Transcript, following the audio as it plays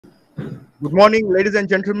Good morning, ladies and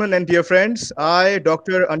gentlemen, and dear friends. I,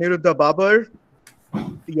 Dr. Aniruddha Babar,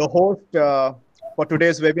 your host for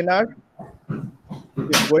today's webinar,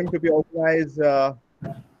 is going to be organized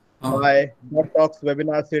by Dot Talks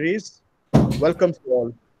webinar series. Welcome to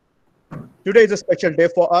all. Today is a special day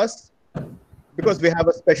for us because we have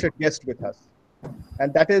a special guest with us,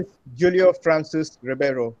 and that is Julio Francis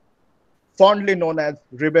Ribeiro, fondly known as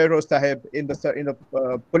Ribeiro Sahib in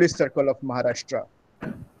the police circle of Maharashtra.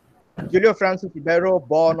 Julio Francis Ribeiro,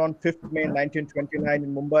 born on 5th May 1929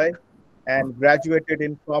 in Mumbai and graduated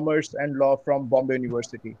in Commerce and Law from Bombay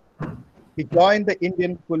University. He joined the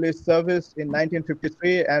Indian Police Service in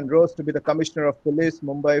 1953 and rose to be the Commissioner of Police,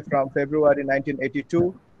 Mumbai from February 1982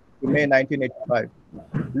 to May 1985.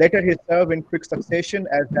 Later, he served in quick succession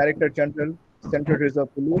as Director General, Central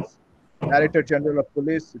Reserve Police, Director General of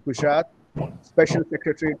Police, Gujarat, Special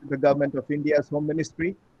Secretary to the Government of India's Home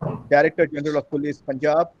Ministry, Director General of Police,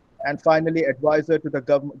 Punjab, and finally advisor to the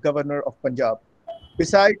Governor of Punjab.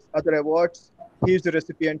 Besides other awards, he is the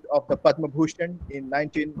recipient of the Padma Bhushan in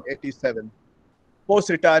 1987.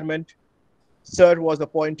 Post-retirement, Sir was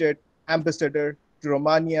appointed ambassador to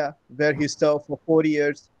Romania, where he served for 4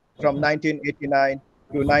 years from 1989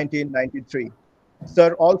 to 1993.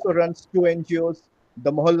 Sir also runs two NGOs,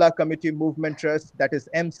 the Mohalla Committee Movement Trust, that is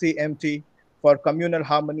MCMT, for communal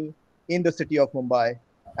harmony in the city of Mumbai,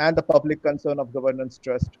 and the Public Concern of Governance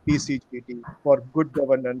Trust, PCGT, for good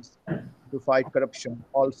governance to fight corruption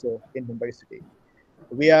also in Mumbai city.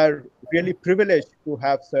 We are really privileged to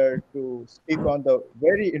have Sir to speak on the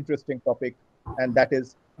very interesting topic, and that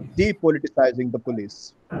is depoliticizing the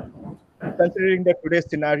police. Considering the today's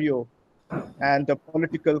scenario and the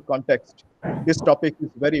political context, this topic is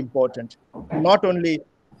very important, not only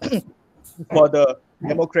for the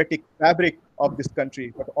democratic fabric of this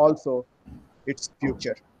country, but also its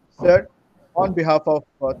future. Sir, on behalf of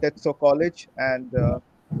TETSO College and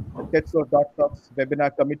TETSO.Talks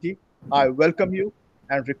webinar committee, I welcome you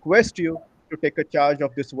and request you to take a charge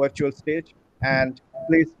of this virtual stage, and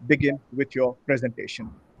please begin with your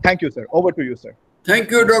presentation. Thank you, sir. Over to you, sir.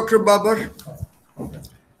 Thank you, Dr. Babar.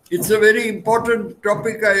 It's a very important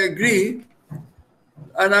topic, I agree.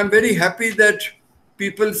 And I'm very happy that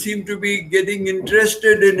people seem to be getting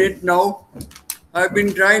interested in it now. I've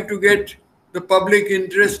been trying to get the public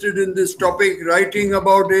interested in this topic, writing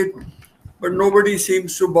about it, but nobody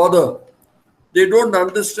seems to bother. They don't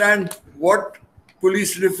understand what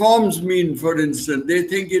police reforms mean, for instance. They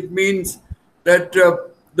think it means that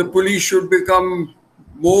the police should become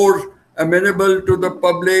more amenable to the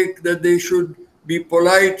public, that they should be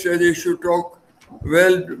polite, that they should talk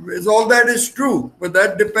well. All that is true, but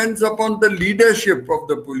that depends upon the leadership of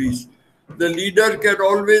the police. The leader can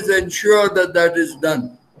always ensure that that is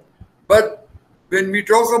done. But when we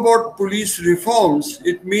talk about police reforms,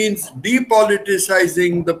 it means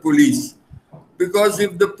depoliticizing the police. Because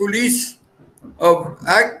if the police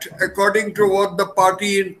act according to what the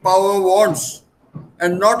party in power wants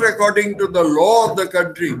and not according to the law of the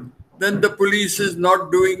country, then the police is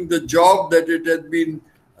not doing the job that it had been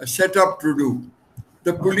set up to do.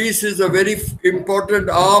 The police is a very important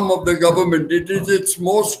arm of the government. It is its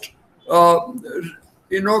most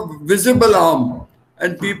visible arm.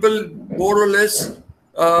 And people more or less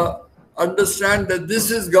understand that this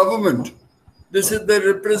is government. This is the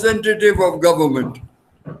representative of government.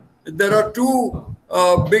 There are two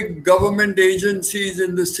big government agencies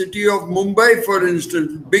in the city of Mumbai, for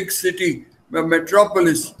instance, big city, a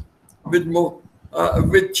metropolis,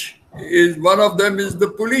 which is one of them is the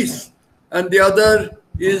police, and the other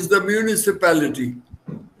is the municipality,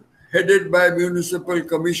 headed by a municipal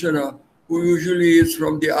commissioner, who usually is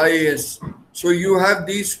from the I.P.S. So you have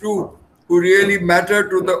these two who really matter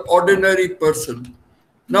to the ordinary person.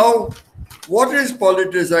 Now, what is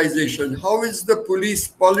politicization? How is the police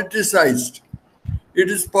politicized? It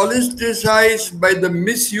is politicized by the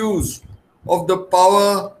misuse of the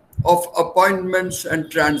power of appointments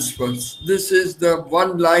and transfers. This is the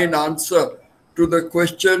one-line answer to the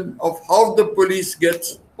question of how the police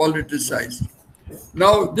gets politicized.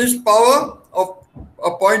 Now, this power of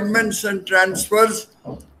appointments and transfers,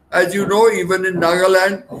 as you know, even in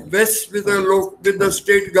Nagaland, vests with the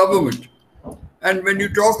state government. And when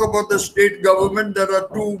you talk about the state government, there are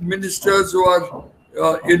two ministers who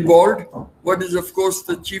are involved. One is, of course,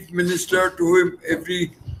 the chief minister, to whom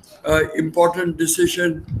every important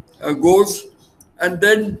decision goes. And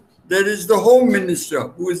then there is the home minister,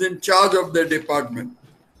 who is in charge of the department.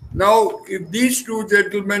 Now, if these two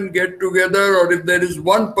gentlemen get together, or if there is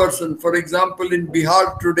one person, for example, in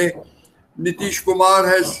Bihar today, Nitish Kumar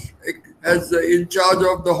has in charge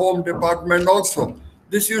of the home department also.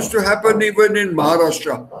 This used to happen even in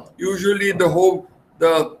Maharashtra. Usually the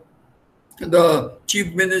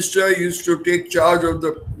chief minister used to take charge of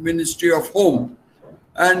the Ministry of Home.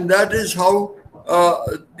 And that is how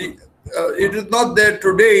it is not there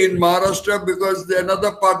today in Maharashtra, because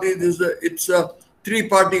another party it's a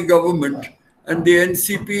three-party government, and the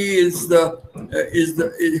NCP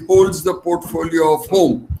it holds the portfolio of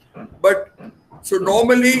home. But so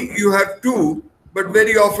normally you have two, but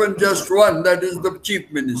very often just one, that is the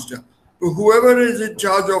chief minister. So whoever is in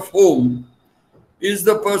charge of home is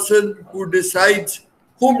the person who decides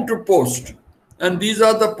whom to post. And these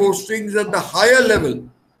are the postings at the higher level.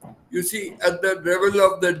 You see, at the level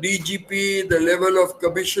of the DGP, the level of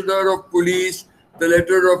Commissioner of Police, the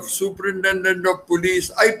letter of Superintendent of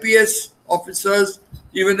Police, I.P.S. officers,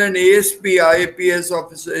 even an ASP, I.P.S.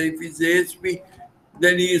 officer, if he's ASP,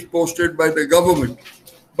 then he is posted by the government.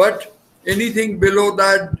 But anything below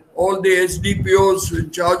that, all the SDPOs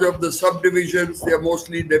in charge of the subdivisions, they are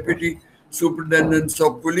mostly deputy superintendents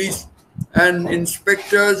of police, and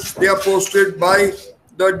inspectors, they are posted by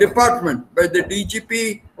the department, by the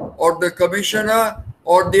DGP or the commissioner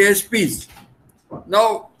or the SPs.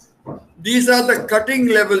 Now, these are the cutting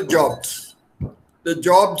level jobs, the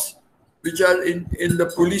jobs which are in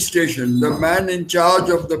the police station. The man in charge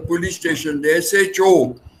of the police station, the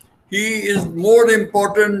SHO, he is more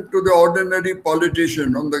important to the ordinary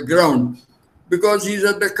politician on the ground because he's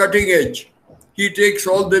at the cutting edge. He takes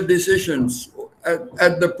all the decisions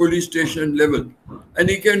at the police station level, and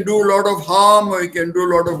he can do a lot of harm or he can do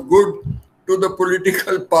a lot of good to the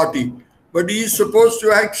political party. But he is supposed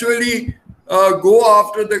to actually go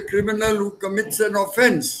after the criminal who commits an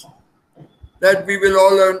offense, that we will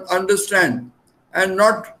all understand, and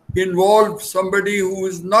not involve somebody who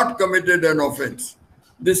has not committed an offense.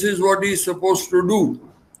 This is what he is supposed to do.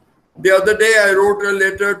 The other day I wrote a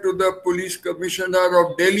letter to the police commissioner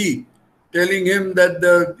of Delhi telling him that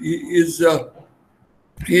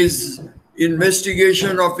his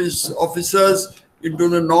investigation of his officers into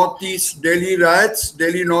the Northeast Delhi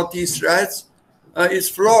Northeast riots is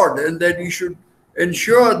flawed, and that he should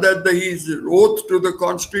ensure that his oath to the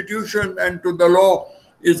Constitution and to the law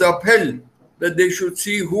is upheld, that they should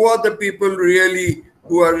see who are the people really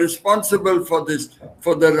who are responsible for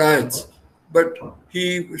the riots. But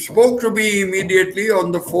he spoke to me immediately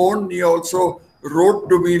on the phone. He also wrote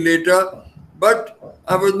to me later, but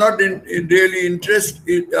I was not really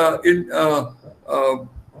interested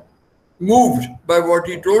moved by what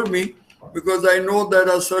he told me, because I know there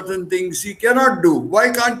are certain things he cannot do.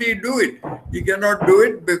 Why can't he do it? He cannot do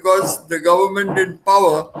it because the government in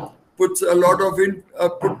power puts a lot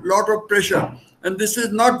of pressure. And this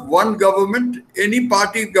is not one government. Any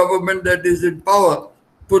party government that is in power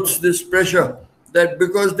puts this pressure, that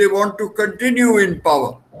because they want to continue in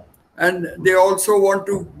power, and they also want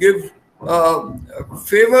to give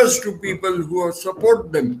favors to people who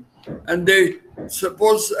support them. And the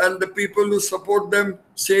people who support them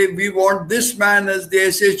say, we want this man as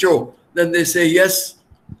the SHO. Then they say, yes,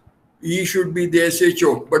 he should be the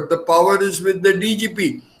SHO. But the power is with the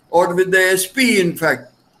DGP or with the SP, in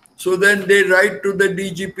fact. So then they write to the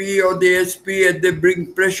DGP or the SP and they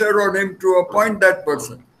bring pressure on him to appoint that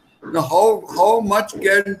person. Now, how much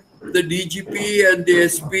can the DGP and the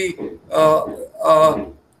SP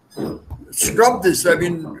stop this? I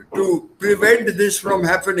mean, to prevent this from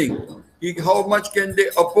happening, how much can they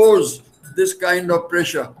oppose this kind of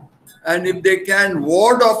pressure? And if they can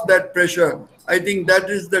ward off that pressure, I think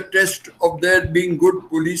that is the test of their being good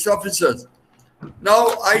police officers.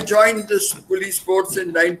 Now, I joined this police force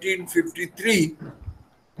in 1953,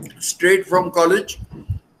 straight from college,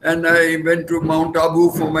 and I went to Mount Abu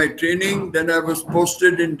for my training. Then I was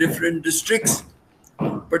posted in different districts,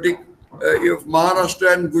 particularly of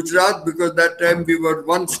Maharashtra and Gujarat, because that time we were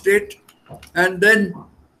one state. And then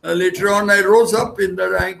later on, I rose up in the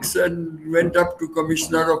ranks and went up to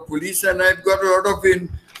Commissioner of Police, and I've got a lot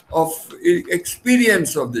of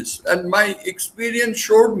experience of this. And my experience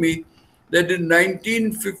showed me that in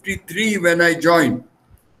 1953, when I joined,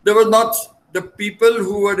 there were not the people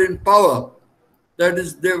who were in power. That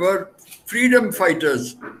is, they were freedom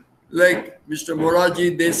fighters like Mr.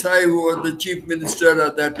 Moraji Desai, who was the chief minister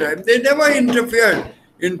at that time. They never interfered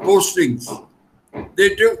in postings.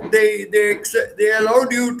 They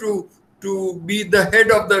allowed you to be the head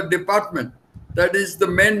of the department. That is, the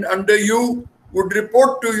men under you would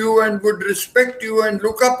report to you and would respect you and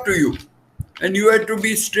look up to you. And you had to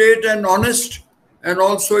be straight and honest, and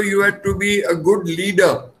also you had to be a good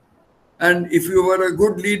leader. And if you were a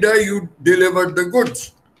good leader, you delivered the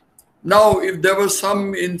goods. Now, if there was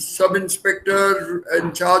some sub-inspector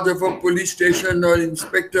in charge of a police station or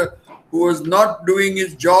inspector who was not doing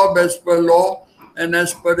his job as per law and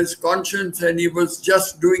as per his conscience, and he was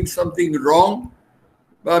just doing something wrong.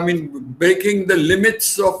 I mean, breaking the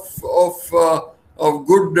limits of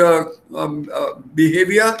good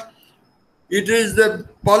behavior. It is the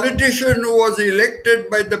politician who was elected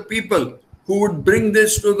by the people who would bring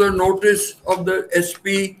this to the notice of the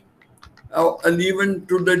SP and even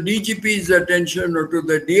to the DGP's attention or to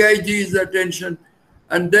the DIG's attention,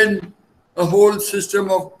 and then a whole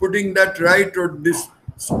system of putting that right or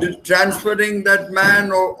transferring that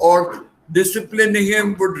man or disciplining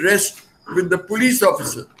him would rest with the police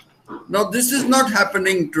officer. Now, this is not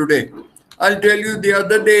happening today. I'll tell you, the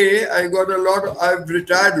other day, I've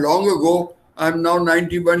retired long ago. I'm now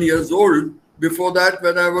 91 years old. Before that,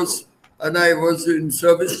 when I was in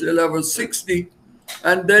service till I was 60.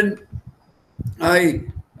 And then I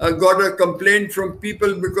got a complaint from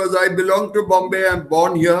people because I belong to Bombay. I'm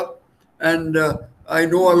born here. And I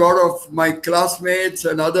know a lot of my classmates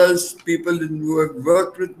and others, people who have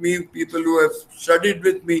worked with me, people who have studied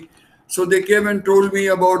with me. So they came and told me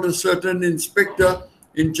about a certain inspector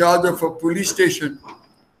in charge of a police station.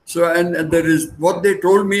 So, and there is what they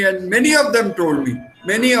told me, and many of them told me,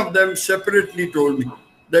 many of them separately told me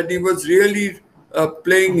that he was really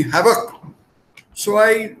playing havoc. So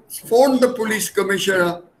I phoned the police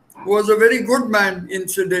commissioner, who was a very good man,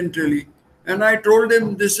 incidentally, and I told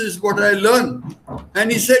him, this is what I learned.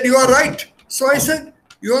 And he said, you are right. So I said,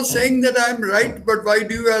 you are saying that I'm right, but why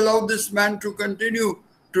do you allow this man to continue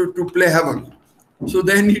to play havoc? So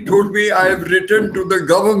then he told me, I have written to the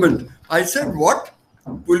government. I said, what?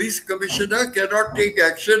 Police commissioner cannot take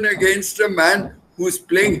action against a man who is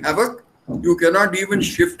playing havoc? You cannot even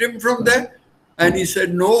shift him from there? And he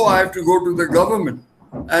said, no, I have to go to the government.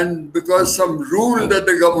 And because some rule that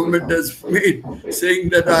the government has made saying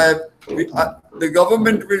that the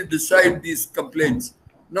government will decide these complaints.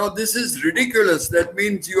 Now, this is ridiculous. That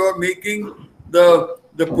means you are making the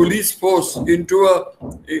police force into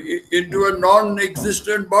a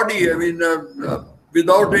non-existent body. I mean,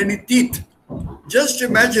 without any teeth. Just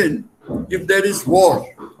imagine if there is war,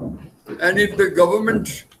 and if the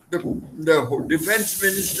government, the defense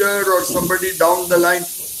minister or somebody down the line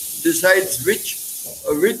decides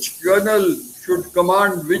which colonel should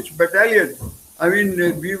command which battalion. I mean,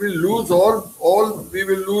 we will lose we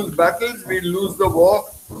will lose battles, we will lose the war.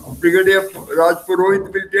 Brigadier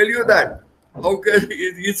Rajpurohit will tell you that. How can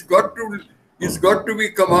he's got to be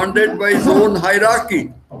commanded by his own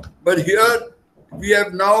hierarchy. But here we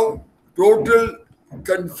have now total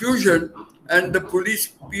confusion, and the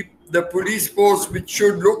police force, which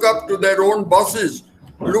should look up to their own bosses,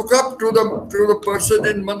 look up to the person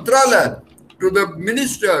in Mantralaya, to the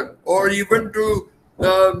minister, or even to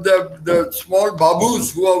the small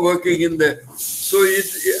babus who are working in there. So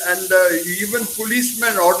even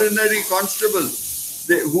policemen, ordinary constables,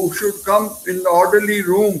 who should come in the orderly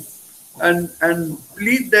room and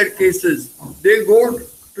plead their cases, they go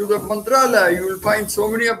to the Mantralaya. You will find so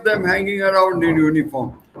many of them hanging around in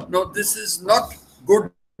uniform. No, this is not good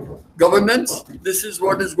governance. This is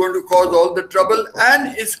what is going to cause all the trouble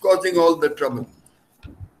and is causing all the trouble.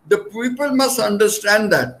 The people must understand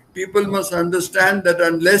that. People must understand that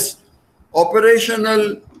unless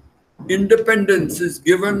operational independence is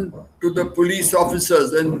given to the police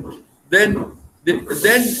officers, and then they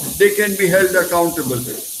can be held accountable.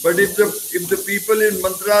 But if the people in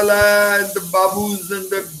Mantralaya and the babus and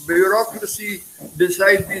the bureaucracy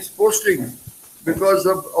decide these postings because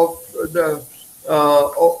of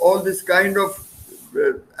all this kind of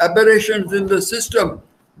aberrations in the system,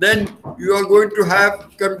 then you are going to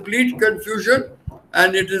have complete confusion,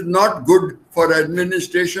 and it is not good for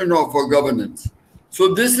administration or for governance.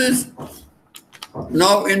 So this is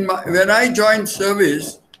now when I joined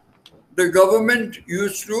service, the government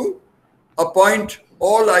used to appoint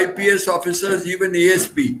all I.P.S officers, even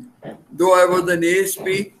ASP. Though I was an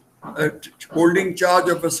ASP holding charge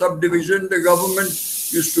of a subdivision, the government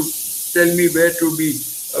used to tell me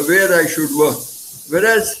where I should work.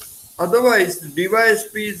 Whereas otherwise, the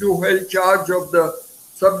DYSPs who held charge of the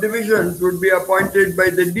subdivisions would be appointed by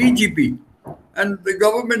the DGP, and the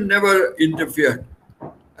government never interfered.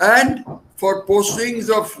 And for postings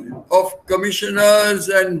of commissioners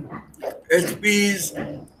and SPs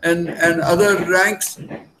and other ranks,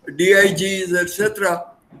 DIGs, etc.,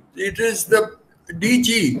 it is the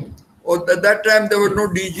DG, or at that time there were no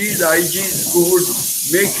DGs, IGs, who would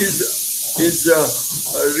make his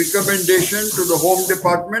recommendation to the Home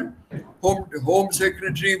Department. Home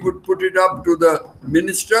Secretary would put it up to the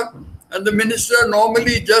minister, and the minister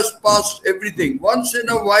normally just passed everything. Once in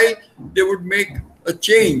a while, they would make a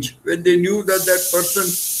change when they knew that that person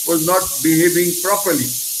was not behaving properly.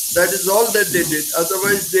 That is all that they did.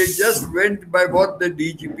 Otherwise, they just went by what the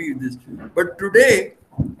DGP did. But today,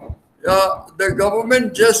 the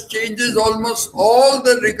government just changes almost all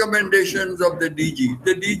the recommendations of the DG.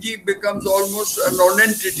 The DG becomes almost a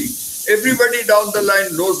non-entity. Everybody down the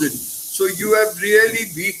line knows it. So you have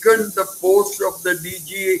really weakened the post of the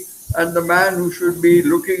DG and the man who should be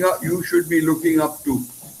looking up, you should be looking up to.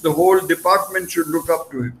 The whole department should look up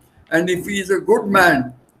to him. And if he is a good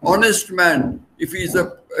man, honest man, if he is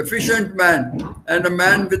an efficient man and a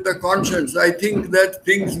man with a conscience, I think that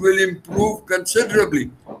things will improve considerably.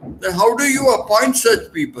 Then how do you appoint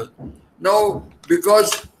such people? Now,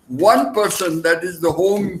 because one person, that is the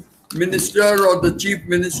home minister or the chief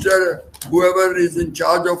minister, whoever is in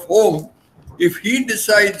charge of home, if he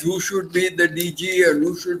decides who should be the DG and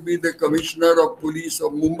who should be the commissioner of police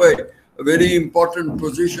of Mumbai, a very important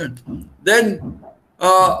position, then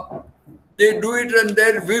they do it on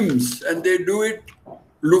their whims, and they do it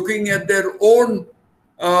looking at their own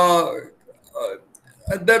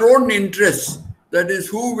interests. That is,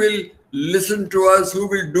 who will listen to us, who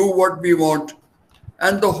will do what we want.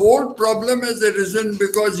 And the whole problem has arisen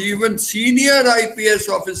because even senior I.P.S.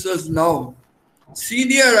 officers now,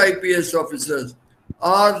 senior I.P.S. officers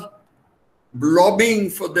are lobbying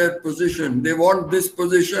for their position. They want this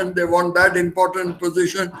position, they want that important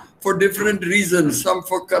position for different reasons. Some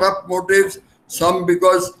for corrupt motives, some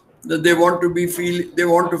because they want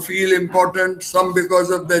to feel important, some because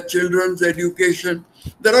of their children's education.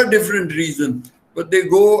 There are different reasons, but they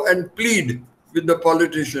go and plead with the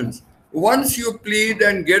politicians. Once you plead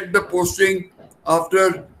and get the posting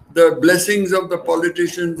after the blessings of the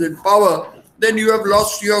politicians in power, then you have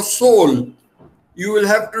lost your soul. You will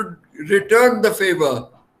have to return the favor.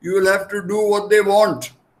 You will have to do what they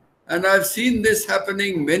want. And I've seen this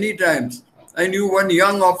happening many times. I knew one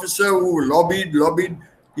young officer who lobbied.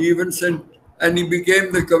 He even sent, and he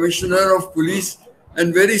became the commissioner of police.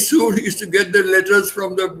 And very soon he used to get the letters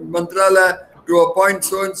from the Mantralaya to appoint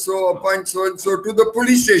so-and-so, appoint so-and-so to the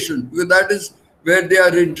police station, because that is where they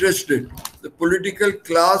are interested. The political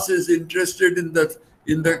class is interested in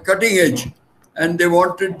the cutting edge, and they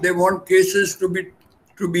want cases to be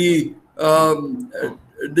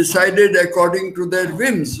decided according to their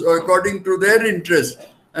whims or according to their interests.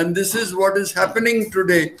 And this is what is happening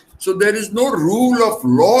today. So there is no rule of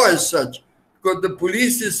law as such, because the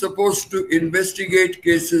police is supposed to investigate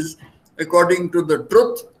cases according to the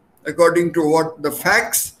truth, according to what the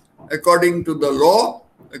facts, according to the law,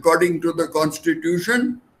 according to the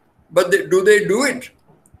constitution. But do they do it?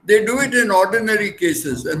 They do it in ordinary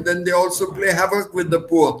cases, and then they also play havoc with the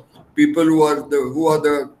poor people who are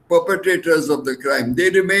the perpetrators of the crime.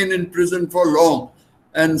 They remain in prison for long,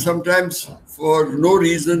 and sometimes for no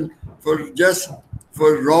reason,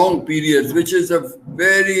 for wrong periods, which is a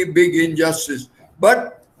very big injustice.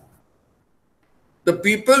 But the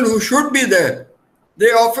people who should be there, they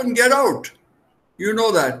often get out. You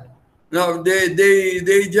know that. Now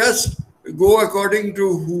they just go according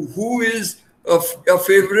to who is a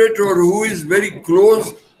favorite or who is very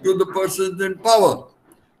close to the persons in power.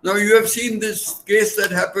 Now you have seen this case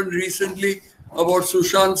that happened recently about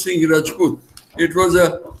Sushant Singh Rajput. It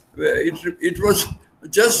was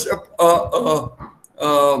just a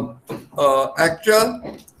actor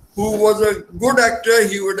who was a good actor.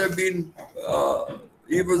 He would have been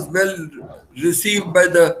he was well received by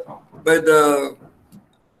the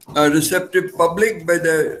receptive public, but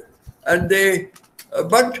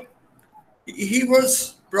he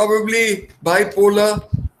was probably bipolar,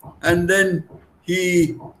 and then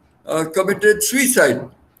he committed suicide.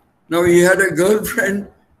 Now he had a girlfriend,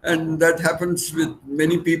 and that happens with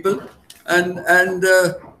many people, and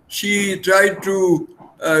she tried to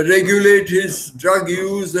regulate his drug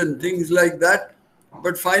use and things like that.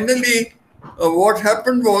 But finally, what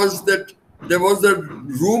happened was that there was a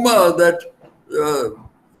rumor that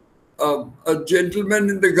a gentleman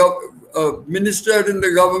in the minister in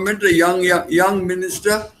the government, a young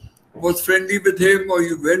minister, was friendly with him, or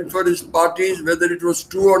he went for his parties. Whether it was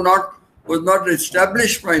true or not was not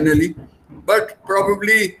established finally, but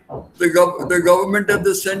probably the government at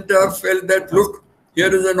the center felt that, look,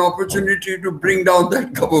 here is an opportunity to bring down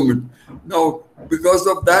that government. Now, because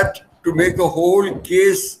of that, to make a whole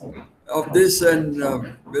case of this, and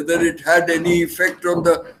whether it had any effect on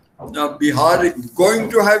the Bihar, going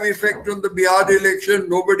to have effect on the Bihar election,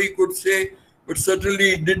 nobody could say, but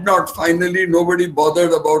certainly it did not. Finally, nobody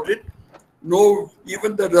bothered about it. No,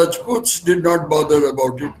 even the Rajputs did not bother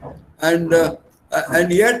about it.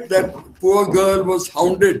 And yet that poor girl was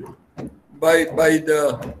hounded by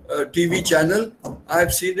the TV channel.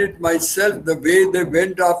 I've seen it myself, the way they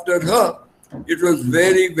went after her. It was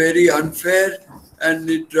very, very unfair, and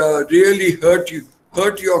it really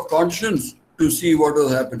hurt your conscience to see what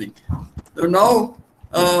was happening. So now,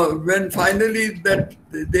 when finally that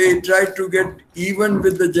they tried to get even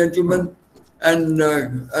with the gentleman and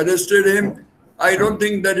arrested him, I don't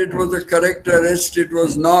think that it was a correct arrest. It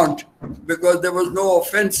was not, because there was no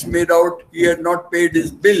offense made out. He had not paid his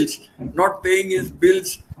bills. Not paying his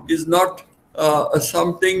bills is not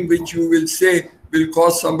something which you will say will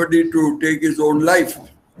cause somebody to take his own life.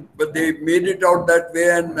 But they made it out that way,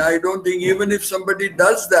 and I don't think even if somebody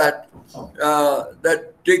does that,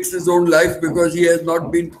 that takes his own life because he has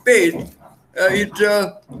not been paid, it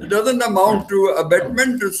doesn't amount to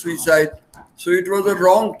abetment to suicide. So it was a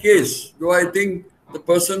wrong case, though I think the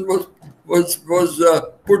person was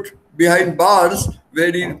put behind bars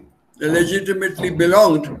where he legitimately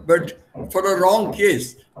belonged, but for a wrong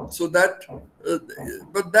case. So that,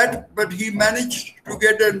 but he managed to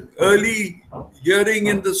get an early hearing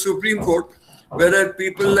in the Supreme Court, whereas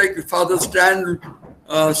people like Father Stan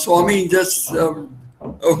Swami, just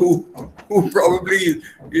who probably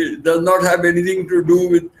does not have anything to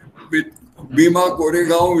do with Bhima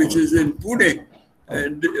Koregaon, which is in Pune,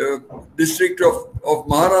 and district of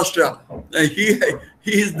Maharashtra.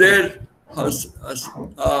 He is there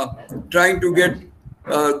trying to get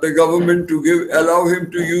the government to allow him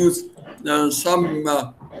to use some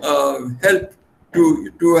help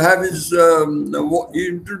to have his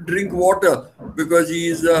to drink water, because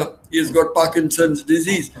he's got Parkinson's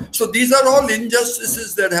disease. So these are all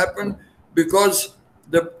injustices that happen because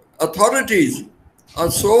the authorities are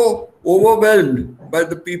so overwhelmed by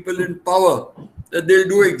the people in power that they'll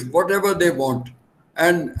do whatever they want,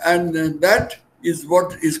 and that is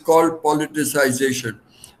what is called politicization.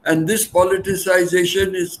 And this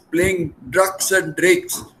politicization is playing ducks and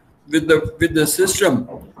drakes with the system,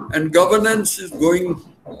 and governance is going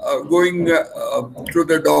to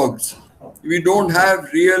the dogs. We don't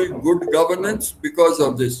have real good governance because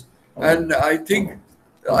of this. And I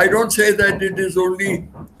don't say that it is only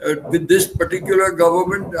with this particular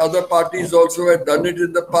government. Other parties also had done it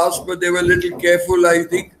in the past, but they were a little careful, I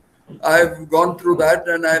think. I've gone through that,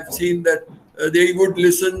 and I've seen that they would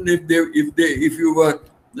listen if you were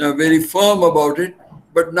very firm about it.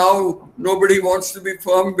 But now nobody wants to be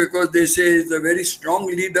firm because they say he's a very strong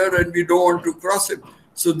leader and we don't want to cross him.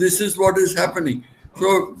 So this is what is happening.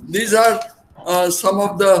 So these are some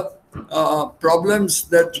of the problems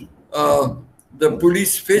that the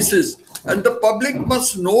police faces, and the public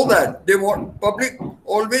must know that. Public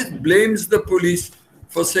always blames the police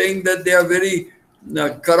for saying that they are very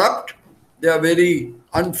corrupt, they are very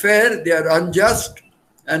unfair, they are unjust,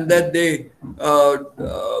 and that they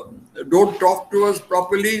don't talk to us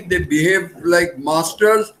properly. They behave like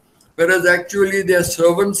masters, whereas actually they are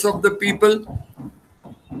servants of the people.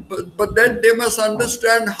 But then they must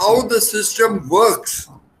understand how the system works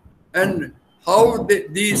and how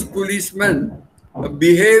these policemen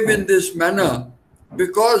behave in this manner,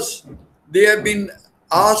 because they have been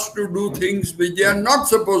asked to do things which they are not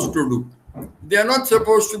supposed to do. They are not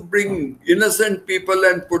supposed to bring innocent people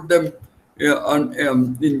and put them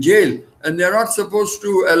in jail, and they are not supposed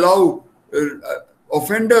to allow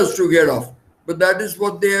offenders to get off. But that is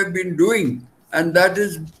what they have been doing, and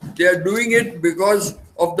they are doing it because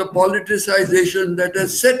of the politicization that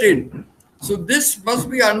has set in. So this must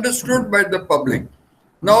be understood by the public.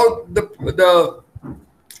 Now, the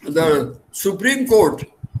Supreme Court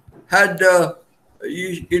had,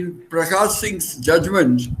 in Prakash Singh's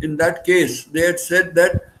judgment in that case, they had said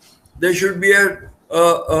that there should be a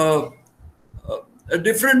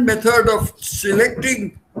different method of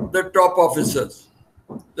selecting the top officers.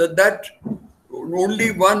 That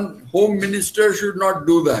only one home minister should not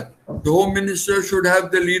do that. The home minister should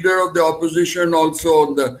have the leader of the opposition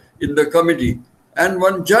also in the committee, and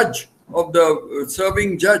one judge of the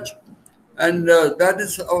serving judge, and that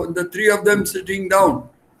is the three of them sitting down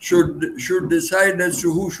should decide as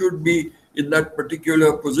to who should be in that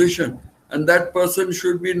particular position. And that person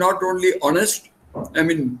should be not only honest, I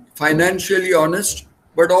mean financially honest,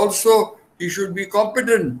 but also he should be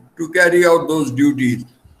competent to carry out those duties.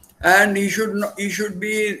 And he should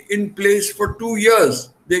be in place for 2 years,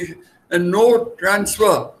 and no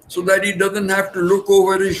transfer, so that he doesn't have to look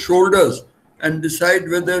over his shoulders and decide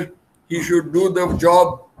whether he should do the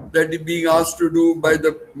job that he's being asked to do by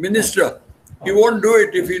the minister. He won't do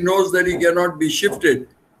it if he knows that he cannot be shifted.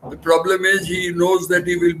 The problem is he knows that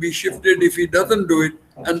he will be shifted if he doesn't do it,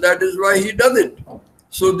 and that is why he does it.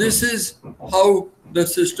 So this is how the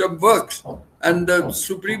system works. And the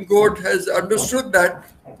Supreme Court has understood that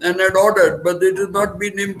and had ordered, but it has not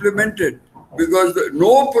been implemented, because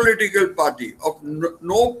no political party, of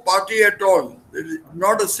no party at all,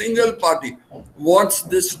 Not a single party wants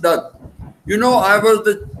this done. You know, I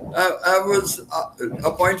was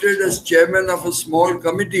appointed as chairman of a small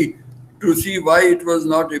committee to see why it was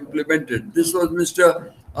not implemented. This was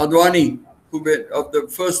Mr. Advani, of the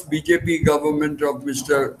first BJP government of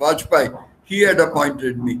Mr. Vajpayee. He had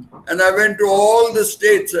appointed me. And I went to all the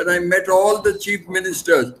states and I met all the chief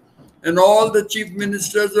ministers. And all the chief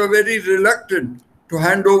ministers were very reluctant to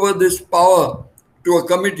hand over this power to a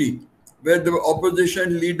committee where the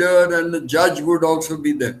opposition leader and the judge would also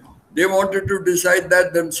be there. They wanted to decide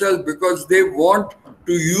that themselves because they want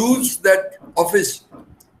to use that office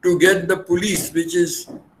to get the police, which is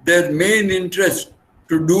their main interest,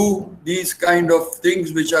 to do these kind of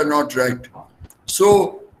things which are not right.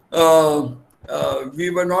 So we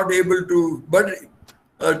were not able to,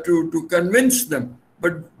 to convince them.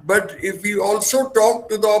 But if we also talk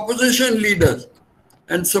to the opposition leaders,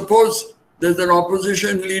 and suppose there's an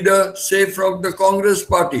opposition leader, say from the Congress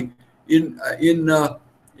party in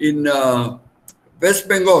West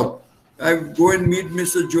Bengal, I go and meet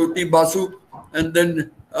Mr. Jyoti Basu, and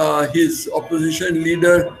then his opposition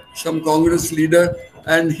leader, some Congress leader,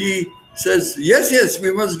 and he says, yes,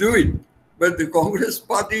 we must do it. But the Congress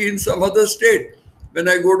party in some other state, when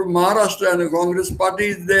I go to Maharashtra and the Congress party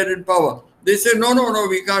is there in power, they say, no,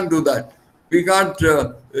 we can't do that. We can't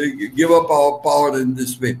give up our power in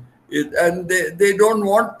this way. And they don't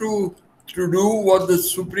want to do what the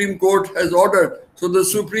Supreme Court has ordered. So the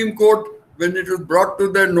Supreme Court, when it was brought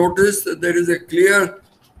to their notice that there is a clear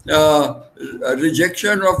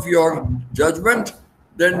rejection of your judgment,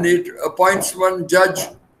 then it appoints one judge,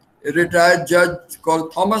 a retired judge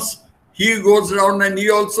called Thomas. He goes around and he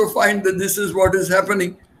also finds that this is what is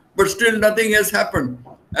happening, but still nothing has happened.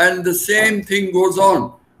 And the same thing goes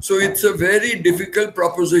on. So it's a very difficult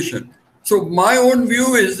proposition. So my own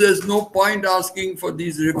view is there's no point asking for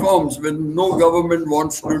these reforms when no government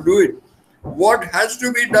wants to do it. What has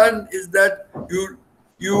to be done is that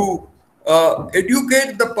you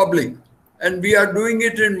educate the public. And we are doing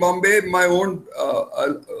it in Bombay. My own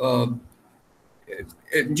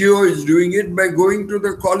NGO is doing it by going to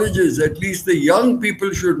the colleges. At least the young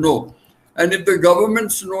people should know. And if the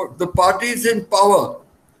governments know, the parties in power,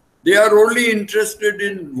 they are only interested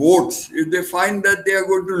in votes. If they find that they are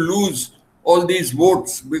going to lose all these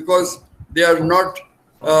votes because they are not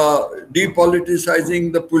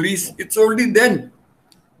depoliticizing the police, it's only then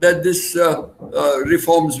that this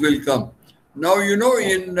reforms will come. Now, you know,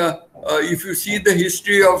 if you see the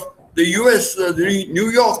history of the US, the New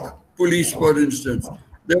York police, for instance,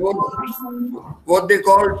 there was what they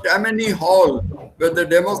call Tammany Hall, where the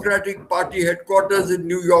Democratic Party headquarters in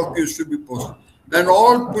New York used to be posted. And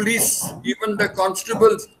all police, even the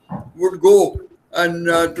constables, would go and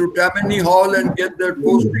to Tammany Hall and get their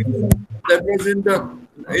posting. That was in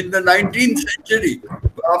the 19th century.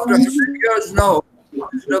 After 100 years now,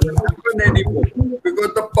 this doesn't happen anymore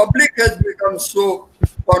because the public has become so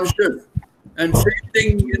conscious. And same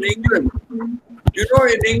thing in England. You know,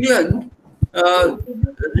 in England,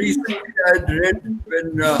 recently I had read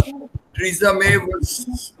when Theresa May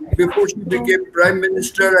was, before she became Prime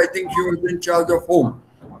Minister, I think she was in charge of Home.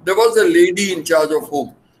 There was a lady in charge of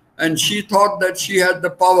Home, and she thought that she had the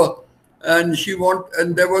power, and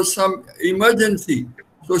and there was some emergency.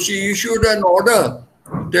 So she issued an order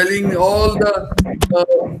telling all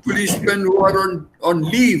the policemen who are on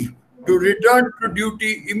leave to return to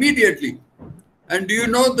duty immediately. And do you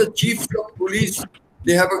know the chiefs of police,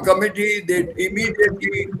 they have a committee, they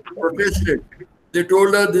immediately protested. They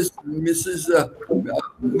told her, this, Mrs.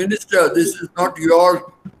 Minister, this is not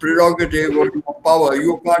your prerogative or your power.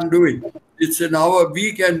 You can't do it. It's in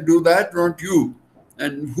we can do that, not you.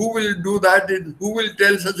 And who will do that? And who will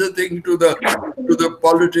tell such a thing to the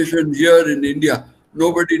politicians here in India?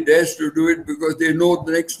 Nobody dares to do it because they know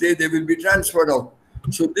the next day they will be transferred out.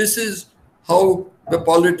 So this is how the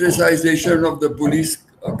politicization of the police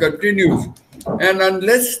continues. And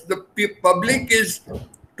unless the public is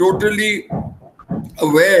totally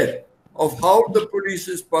aware of how the police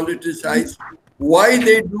is politicized, why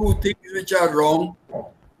they do things which are wrong,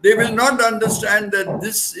 they will not understand that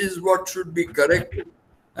this is what should be corrected.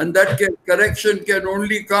 And that correction can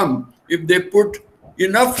only come if they put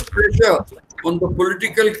enough pressure on the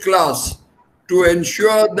political class to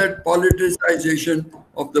ensure that politicization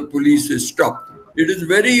of the police is stopped. It is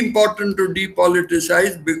very important to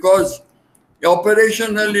depoliticize because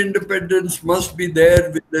operational independence must be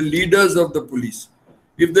there with the leaders of the police.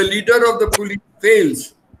 If the leader of the police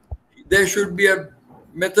fails, there should be a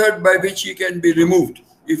method by which he can be removed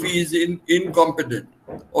if he is incompetent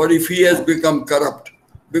or if he has become corrupt.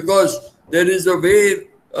 Because there is a way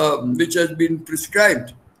which has been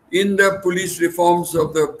prescribed in the police reforms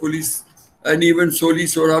of the police, and even Soli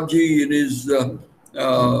Sorabji in his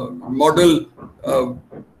model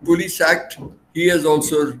police act, he has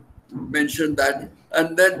also mentioned that,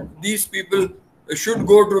 and that these people should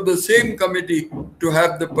go to the same committee to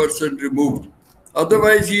have the person removed.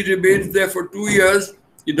 Otherwise, he remains there for 2 years.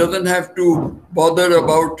 He doesn't have to bother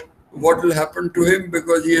about what will happen to him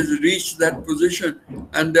because he has reached that position,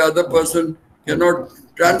 and the other person cannot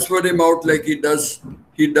transfer him out like he does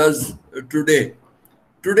today.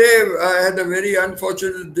 Today, I had a very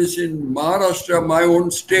unfortunate this in Maharashtra, my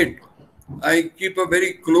own state. I keep a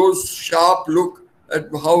very close, sharp look at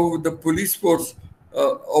how the police force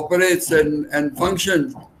operates and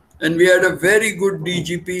functions. And we had a very good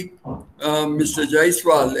DGP, Mr.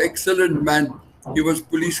 Jaiswal, excellent man. He was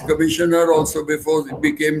police commissioner also before he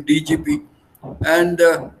became DGP. And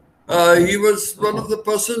he was one of the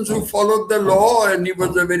persons who followed the law, and he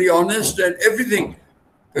was a very honest and everything,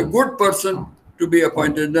 a good person to be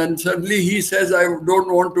appointed. And suddenly he says, I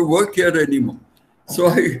don't want to work here anymore. So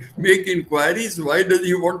I make inquiries, why does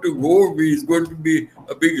he want to go? He's going to be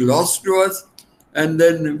a big loss to us. And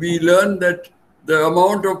then we learn that the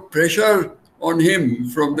amount of pressure on him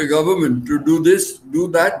from the government to do this, do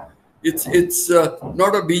that, it's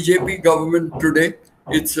not a BJP government today.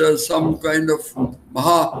 It's some kind of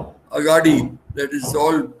Maha Agadi, that is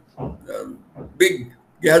all big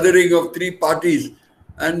gathering of 3 parties.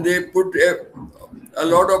 And they put a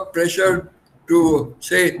lot of pressure to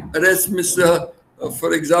say, arrest Mr.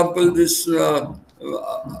 For example, this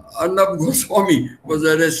Arnab Goswami was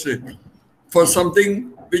arrested for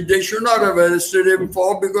something which they should not have arrested him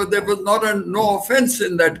for, because there was no offense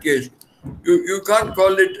in that case. You can't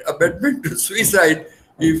call it abetment to suicide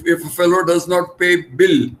if a fellow does not pay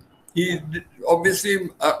bill. Obviously,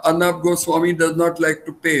 Arnab Goswami does not like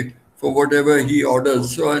to pay for whatever he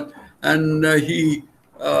orders. So, and the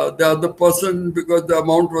other person, because the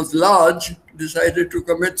amount was large, decided to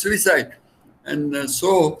commit suicide. And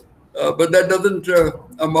but that doesn't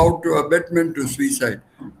amount to abetment to suicide.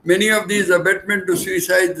 Many of these abetment to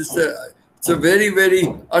suicide, it's a very,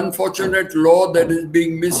 very unfortunate law that is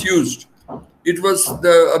being misused. It was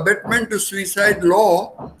the abetment to suicide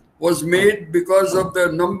law was made because of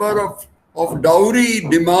the number of dowry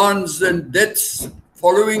demands and deaths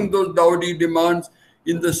following those dowry demands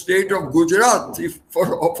in the state of Gujarat,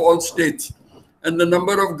 of all states, and the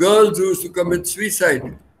number of girls who used to commit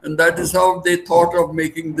suicide. And that is how they thought of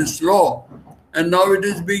making this law. And now it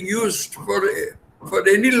is being used for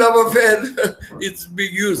any love affair. It's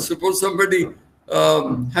being used. Suppose somebody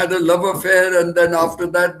had a love affair, and then after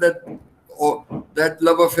that, that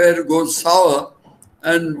love affair goes sour,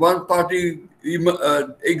 and one party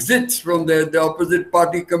exits from there, the opposite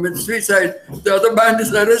party commits suicide, the other man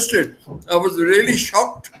is arrested. I was really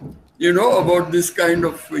shocked, about this kind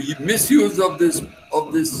of misuse of this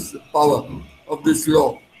power, of this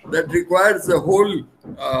law. That requires a whole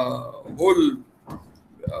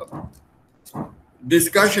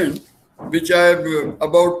discussion, which I am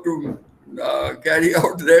about to carry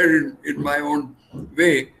out there in my own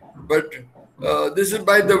way. But this is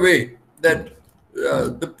by the way that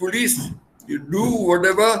the police do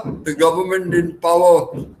whatever the government in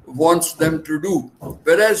power wants them to do.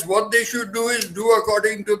 Whereas what they should do is do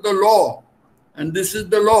according to the law. And this is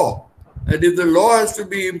the law. And if the law has to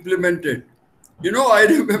be implemented, I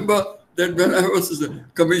remember that when I was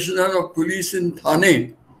commissioner of police in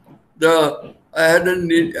Thane, I had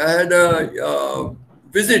a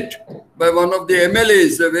visit by one of the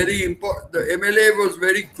MLAs. The MLA was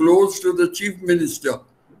very close to the chief minister,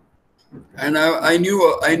 and I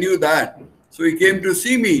knew that. So he came to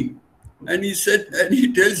see me, and he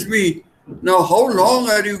tells me, now how long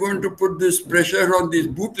are you going to put this pressure on these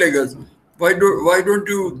bootleggers? Why don't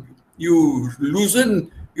you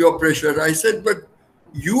loosen your pressure? I said, but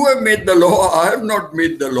you have made the law, I have not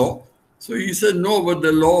made the law. So he said, no, but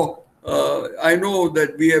the law, I know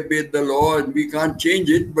that we have made the law and we can't change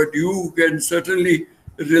it, but you can certainly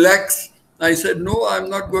relax. I said, no, I'm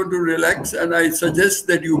not going to relax, and I suggest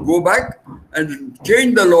that you go back and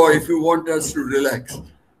change the law if you want us to relax.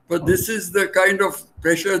 But this is the kind of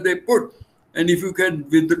pressure they put. And if you can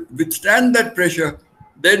withstand that pressure,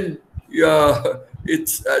 then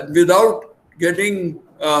it's without getting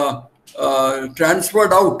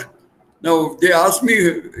transferred out. Now, they asked me,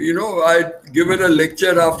 I'd given a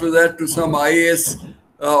lecture after that to some I.P.S.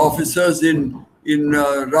 officers in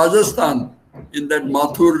Rajasthan, in that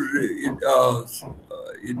Mathur.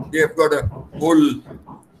 They have got a whole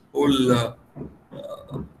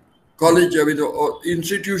college,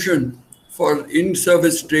 institution for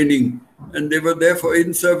in-service training. And they were there for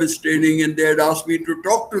in-service training, and they had asked me to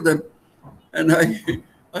talk to them. And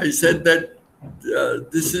I said that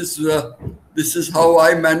this is how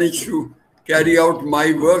I manage to carry out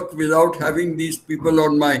my work without having these people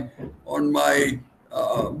on my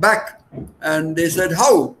back. And they said,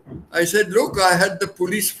 how? I said, look, I had the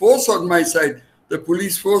police force on my side. The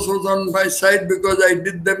police force was on my side because I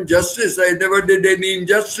did them justice. I never did any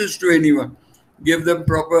injustice to anyone. Gave them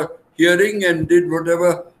proper hearing and did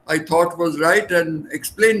whatever I thought was right and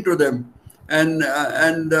explained to them. And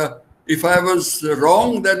if I was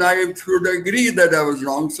wrong, then I should agree that I was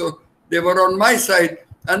wrong. So they were on my side,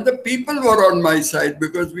 and the people were on my side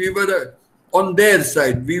because we were on their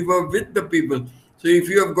side. We were with the people. So if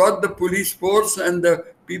you have got the police force and the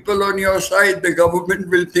people on your side, the government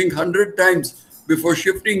will think 100 times before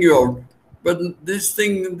shifting you out. But this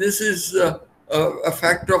is a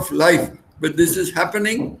fact of life. But this is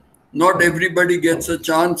happening. Not everybody gets a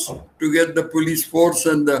chance to get the police force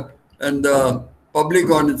and the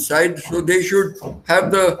public on its side. So they should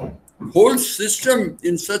have the whole system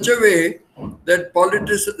in such a way that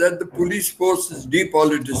the police force is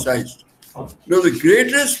depoliticized. Now, the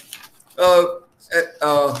greatest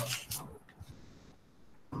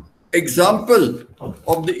example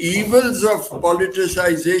of the evils of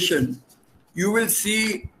politicization you will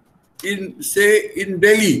see in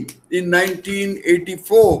Delhi in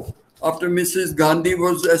 1984 after Mrs. Gandhi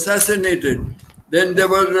was assassinated. Then there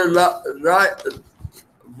were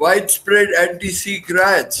widespread anti-Sikh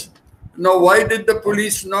riots. Now, why did the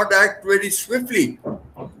police not act very swiftly?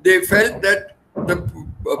 They felt that the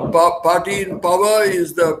party in power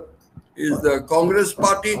is the Congress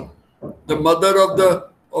party. The mother of the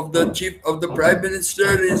prime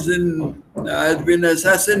minister has been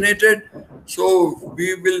assassinated. So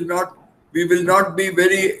we will not be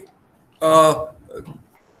very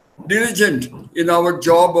diligent in our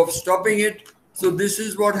job of stopping it. So this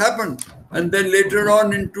is what happened. And then later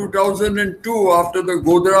on in 2002, after the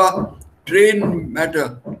Godhra train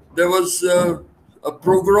matter, there was a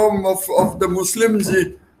pogrom of the Muslims.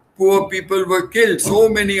 Poor people were killed, so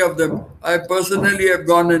many of them. I personally have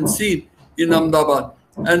gone and seen in Ahmedabad.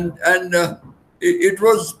 And it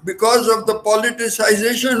was because of the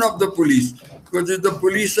politicization of the police. Because if the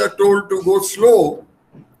police are told to go slow,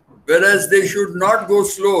 whereas they should not go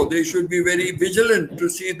slow, they should be very vigilant to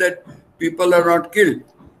see that people are not killed.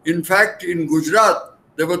 In fact, in Gujarat,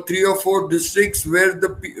 there were 3 or 4 districts where the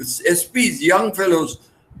SPs, young fellows,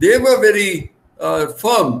 they were very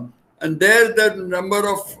firm. And there the number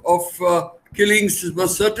of killings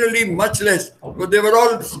was certainly much less. But they were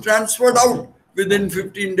all transferred out within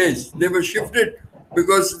 15 days. They were shifted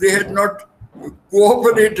because they had not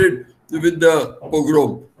cooperated with the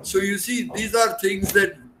pogrom. So you see, these are things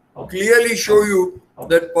that clearly show you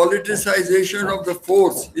that politicization of the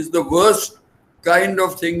force is the worst kind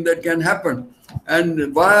of thing that can happen.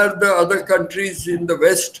 And why are the other countries in the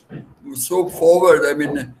West so forward? I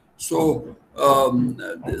mean,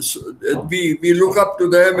 we look up to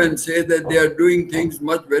them and say that they are doing things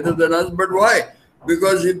much better than us. But why?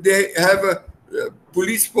 Because if they have a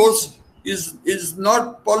police force is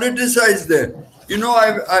not politicized there. You know,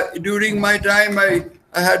 during my time, I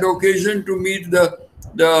had occasion to meet the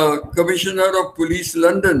Commissioner of Police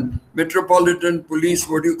London, Metropolitan Police,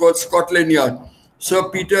 what you call Scotland Yard. Sir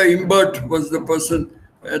Peter Imbert was the person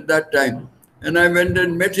at that time. And I went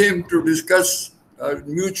and met him to discuss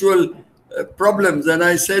mutual problems. And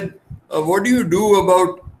I said, what do you do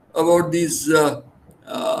about these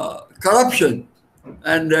corruption?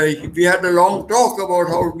 And we had a long talk about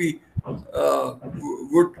how we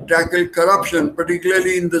would tackle corruption,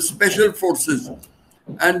 particularly in the special forces.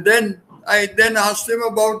 And then I asked him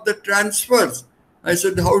about the transfers. I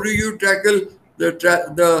said, how do you tackle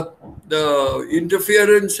the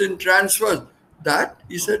interference in transfers? That,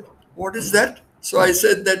 he said, what is that? So I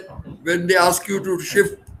said that when they ask you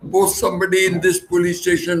to post somebody in this police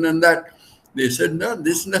station and that, they said, no,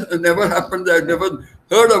 this never happened. I've never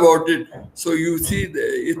heard about it. So you see,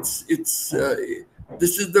 this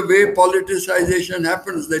is the way politicization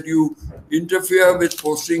happens, that you interfere with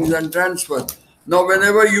postings and transfers. Now,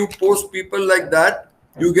 whenever you post people like that,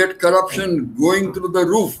 you get corruption going through the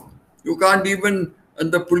roof. You can't even,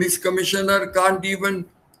 and the police commissioner can't even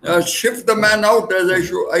shift the man out, as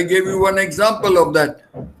I gave you one example of that.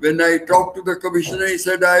 When I talked to the commissioner, he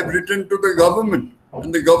said, I have written to the government,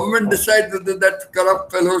 and the government decides whether that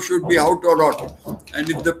corrupt fellow should be out or not. And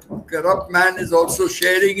if the corrupt man is also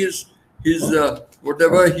sharing his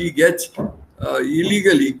whatever he gets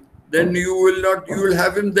illegally, then you will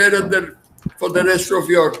have him there for the rest of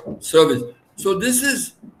your service. So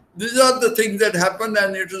these are the things that happen,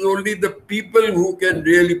 and it is only the people who can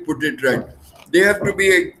really put it right. They have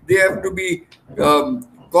to be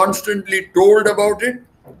constantly told about it,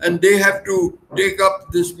 and they have to take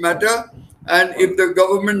up this matter. And if the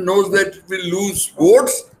government knows that it will lose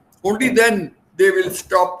votes, only then they will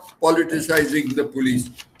stop politicizing the police.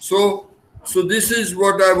 So this is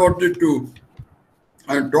what I wanted to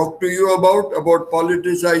talk to you about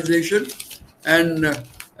politicization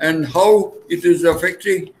and how it is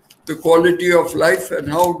affecting the quality of life and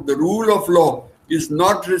how the rule of law is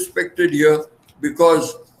not respected here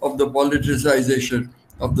because of the politicization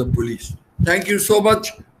of the police. Thank you so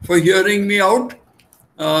much for hearing me out.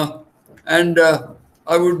 And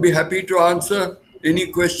I would be happy to answer any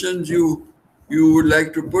questions you would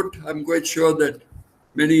like to put. I'm quite sure that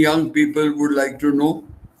many young people would like to know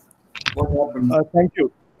what happened.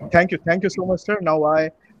 Thank you so much, sir. Now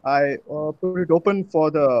I put it open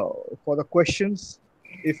for the questions.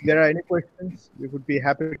 If there are any questions, we would be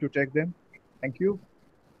happy to take them. Thank you.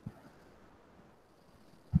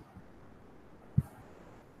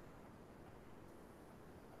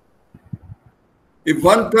 If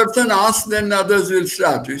one person asks, then others will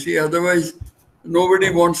start. You see, otherwise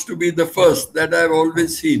nobody wants to be the first. That I've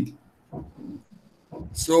always seen.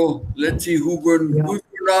 So let's see who's going to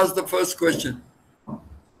ask the first question.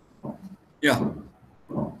 Yeah.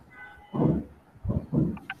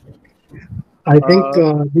 I think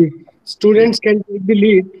the students can take the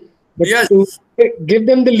lead. But yes. To give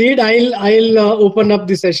them the lead, I'll open up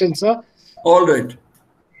the session, sir. All right.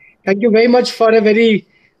 Thank you very much for a very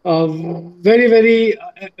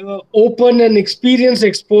open and experienced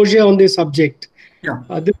exposure on this subject. Yeah.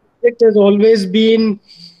 This subject has always been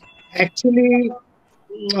actually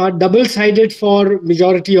double-sided for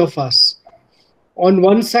majority of us. On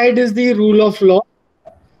one side is the rule of law,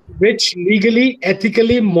 which legally,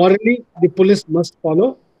 ethically, morally, the police must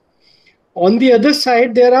follow. On the other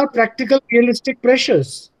side, there are practical, realistic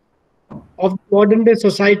pressures of modern day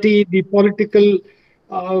society, the political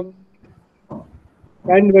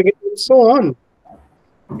bandwagon, and so on.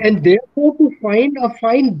 And therefore, to find a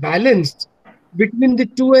fine balance between the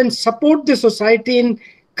two and support the society in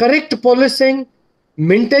correct policing,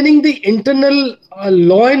 maintaining the internal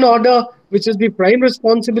law and order, which is the prime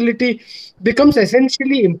responsibility, becomes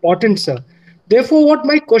essentially important, sir. Therefore, what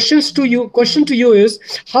my question to you is,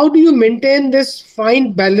 how do you maintain this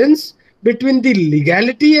fine balance between the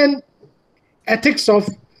legality and ethics of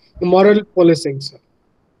moral policing, sir?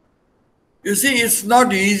 You see, it's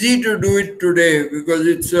not easy to do it today because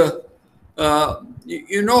it's, I'll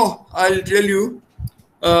tell you,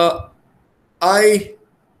 I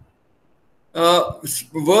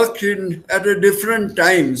worked at a different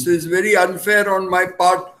time. So it's very unfair on my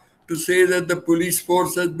part to say that the police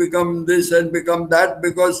force has become this and become that,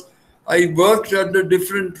 because I worked under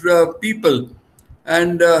different people.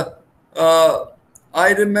 And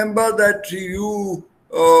I remember that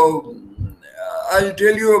I'll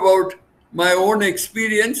tell you about my own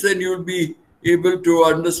experience and you'll be able to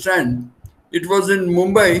understand. It was in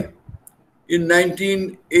Mumbai in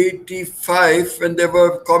 1985 when there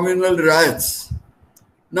were communal riots.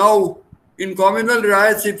 Now, in communal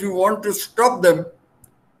riots, if you want to stop them,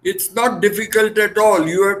 it's not difficult at all.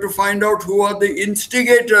 You have to find out who are the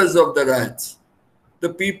instigators of the riots.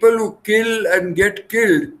 The people who kill and get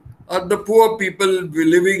killed are the poor people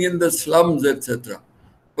living in the slums, etc.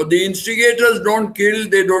 But the instigators don't kill,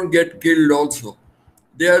 they don't get killed also.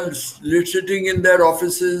 They are sitting in their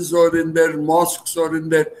offices or in their mosques or in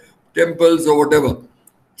their temples or whatever.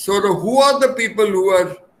 So who are the people who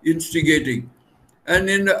are instigating?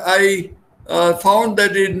 And I found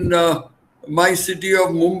that in my city of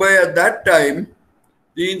Mumbai at that time,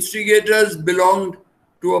 the instigators belonged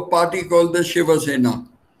to a party called the Shiva Sena,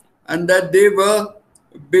 and that they were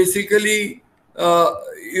basically, they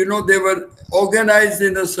were organized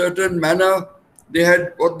in a certain manner. They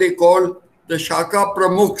had what they call the Shaka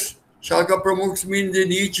Pramukhs. Shaka Pramukhs means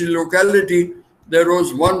in each locality, there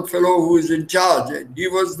was one fellow who is in charge. And he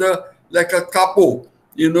was like a capo,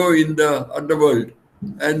 in the underworld.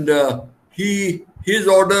 And his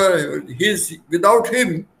order, without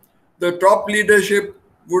him, the top leadership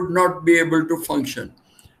would not be able to function.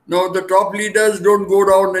 Now, the top leaders don't go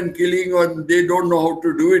around and killing, or they don't know how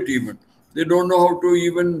to do it even. They don't know how to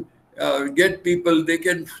even get people. They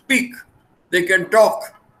can speak, they can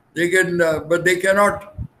talk, but they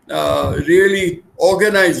cannot really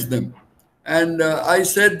organize them. And I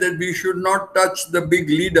said that we should not touch the big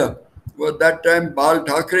leader. At that time, Bal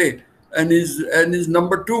Thackeray and his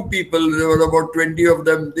number two people, there were about 20 of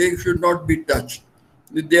them, they should not be touched.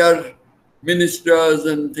 They are ministers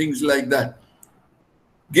and things like that.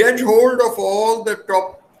 Get hold of all the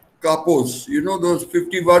top capos, those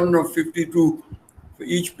 51 or 52,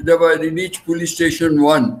 there were in each police station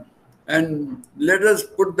one. and let us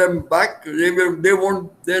put them back. They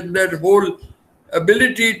won't, then their whole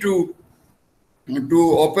ability to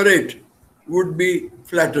operate would be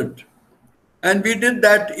flattened. And we did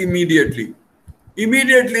that immediately.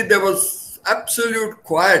 Immediately there was absolute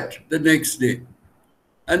quiet the next day.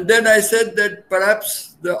 And then I said that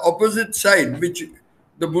perhaps the opposite side, which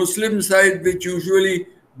the Muslim side, which usually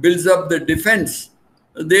builds up the defense,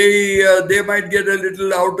 they might get a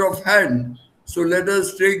little out of hand. So let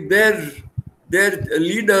us take their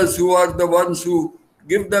leaders, who are the ones who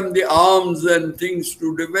give them the arms and things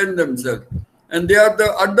to defend themselves. And they are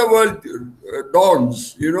the underworld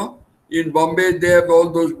dons, you know. In Bombay, they have all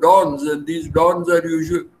those dons, and these dons are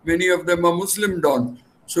usually, many of them are Muslim dons.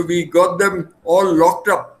 So we got them all locked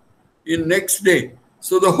up in next day.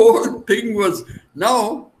 So the whole thing was,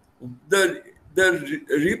 now the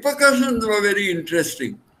repercussions were very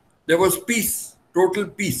interesting. There was peace, total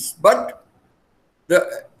peace. But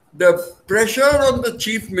the pressure on the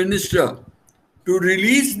chief minister to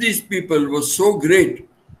release these people was so great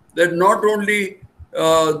that not only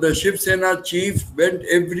the Shiv Sena chief went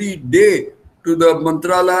every day to the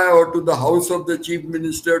Mantralaya or to the house of the chief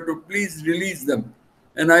minister to please release them.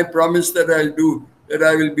 And I promised that I'll do that.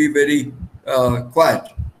 I will be very quiet.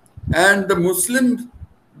 And the Muslims,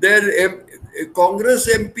 their Congress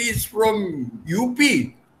MPs from UP,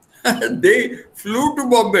 they flew to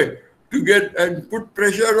Bombay to get and put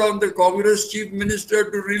pressure on the Congress chief minister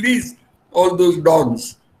to release all those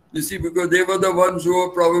dons. You see, because they were the ones who were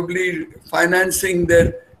probably financing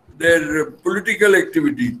their political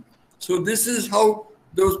activity. So this is how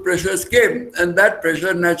those pressures came. And that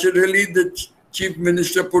pressure, naturally, the chief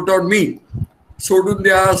minister put on me. Sodun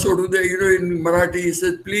they, you know, in Marathi, he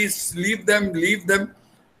said, please leave them, leave them.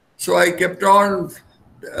 So I kept on.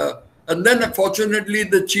 And then, fortunately,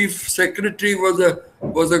 the chief secretary was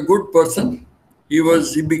a good person. He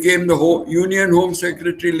became the Union Home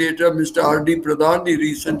Secretary later, Mr. R.D. Pradhan. He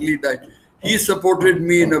recently died. He supported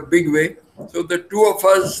me in a big way. So the two of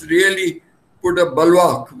us really put a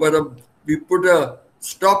bulwark, but we put a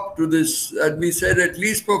stop to this, and we said at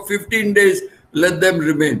least for 15 days, let them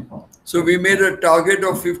remain. So we made a target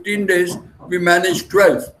of 15 days. We managed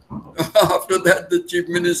 12. After that, the chief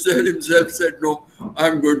minister himself said, no,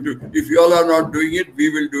 I'm going to, if you all are not doing it, we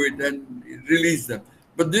will do it, and release them.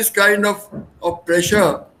 But this kind of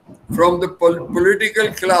pressure from the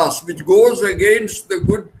political class, which goes against the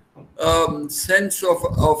good sense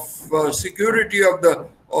of security of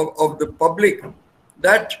the public,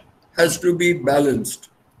 that has to be balanced.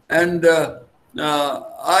 And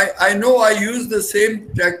I know I used the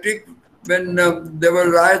same tactic when there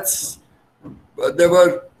were riots. There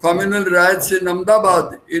were communal riots in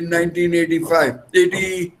Ahmedabad in 1985,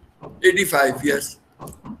 85, yes.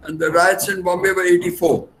 And the riots in Bombay were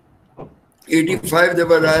 84. 85, there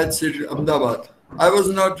were riots in Ahmedabad. I was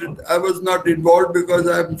not involved because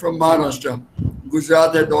I'm from Maharashtra.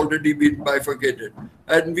 Gujarat had already been bifurcated.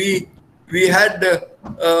 And we had the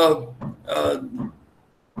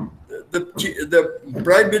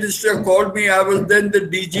Prime Minister called me. I was then the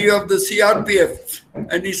DG of the CRPF.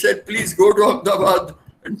 And he said, please go to Ahmedabad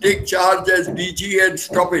and take charge as DG and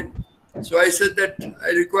stop it. So I said that I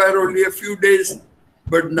require only a few days,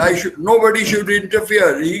 but nobody should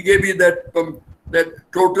interfere. He gave me that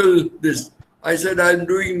total this. I said, I'm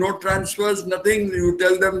doing no transfers, nothing. You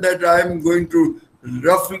tell them that I'm going to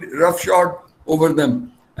roughshod over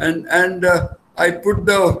them. And I put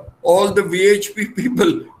all the VHP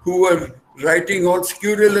people who were writing all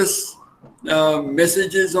scurrilous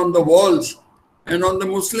messages on the walls. And on the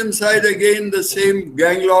Muslim side, again, the same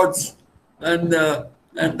gang lords. And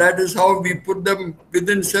that is how we put them.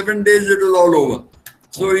 Within 7 days, it was all over.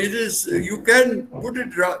 So it is, you can put it,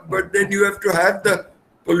 but then you have to have the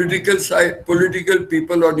political side, political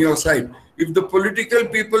people on your side. If the political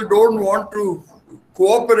people don't want to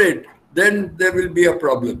cooperate, then there will be a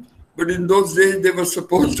problem. But in those days, they were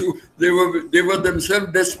supposed to, they were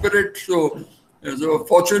themselves desperate. So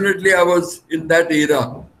fortunately, I was in that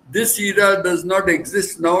era. This era does not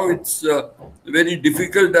exist now. It's very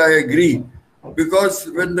difficult, I agree. Because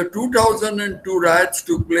when the 2002 riots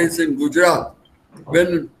took place in Gujarat,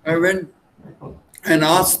 when I went and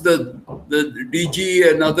asked the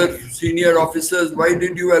DG and other senior officers, why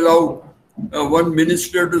did you allow one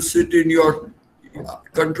minister to sit in your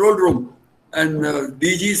control room? And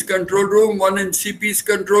DG's control room, one in CP's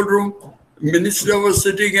control room, minister was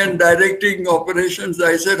sitting and directing operations.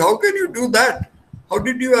 I said, how can you do that? How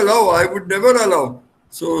did you allow? I would never allow.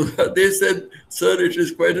 So they said, sir, it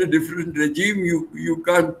is quite a different regime. You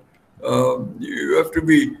can't, you have to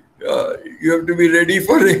be ready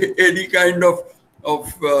for any kind of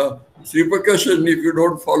repercussion if you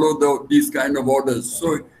don't follow these kind of orders.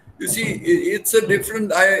 So you see, it's a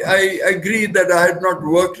different. I agree that I had not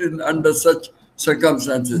worked in under such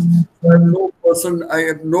circumstances. So I'm no person. I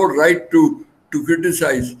have no right to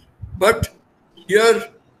criticize. But here,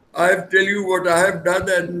 I have tell you what I have done,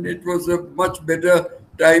 and it was a much better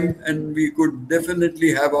time, and we could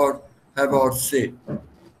definitely have our say.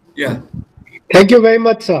 Yeah, Thank you very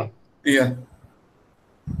much, sir. yeah.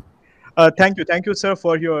 Thank you, sir,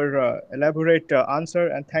 for your elaborate answer,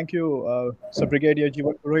 and thank you, Sir Brigadier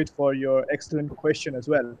Jivan Purohit, for your excellent question as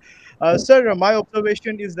well. Sir, my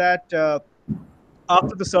observation is that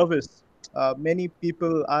after the service, many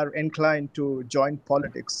people are inclined to join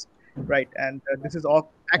politics, right? And this is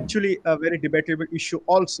actually a very debatable issue,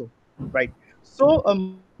 also, right? So,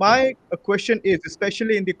 my question is,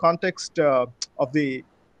 especially in the context of the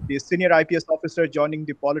senior IPS officer joining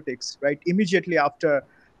the politics, right, immediately after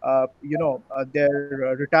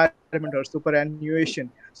their retirement or superannuation.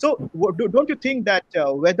 So, don't you think that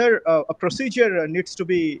whether a procedure needs to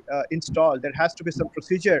be installed, there has to be some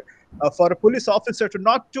procedure for a police officer to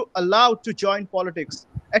not to allow to join politics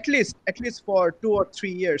at least for 2 or 3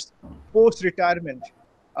 years post retirement?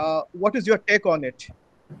 What is your take on it?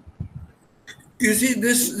 You see,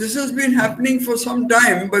 this has been happening for some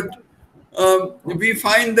time, but we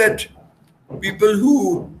find that people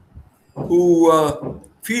who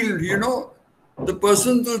feel, the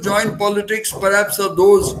persons who join politics perhaps are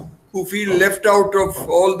those who feel left out of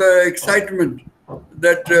all the excitement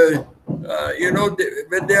that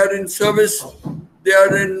when they are in service, they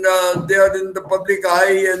are in the public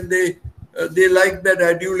eye, and they like that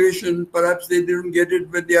adulation. Perhaps they didn't get it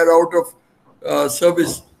when they are out of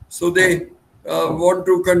service, so they want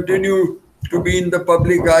to continue to be in the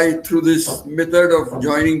public eye through this method of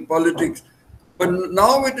joining politics. But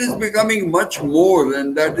now it is becoming much more,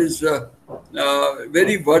 and that is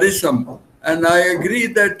very worrisome. And I agree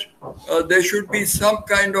that there should be some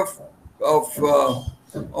kind of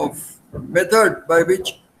method by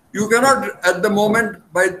which you cannot, at the moment,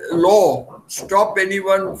 by law, stop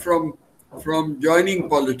anyone from joining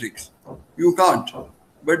politics. You can't,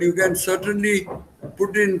 but you can certainly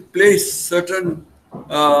put in place certain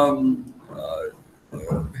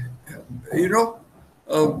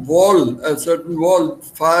a certain wall,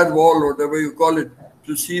 firewall, whatever you call it,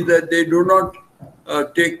 to see that they do not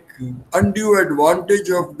take undue advantage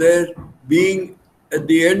of their being at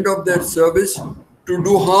the end of their service to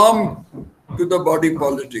do harm to the body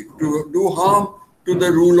politic, to do harm to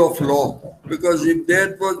the rule of law. Because if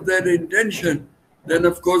that was their intention, then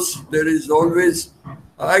of course there is always.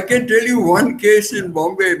 I can tell you one case in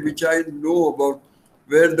Bombay which I know about,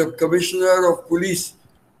 where the commissioner of police,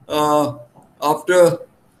 after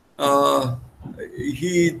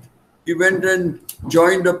he went and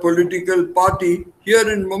joined a political party here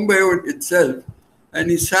in Mumbai itself,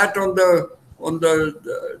 and he sat on the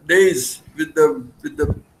days with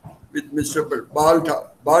Mr.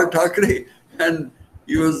 Bal Thackeray, and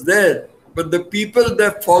he was there. But the people,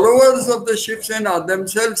 the followers of the Shiv Sena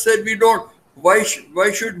themselves said, "We don't. Why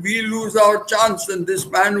should we lose our chance?" And this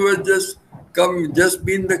man who had just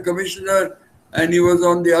been the commissioner, and he was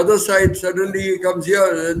on the other side. Suddenly he comes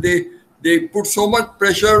here, and they put so much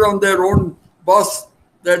pressure on their own boss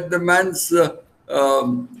that the man's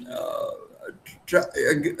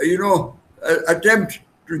attempt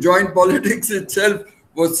to join politics itself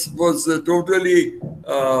was totally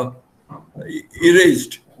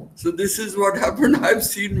erased. So this is what happened. I've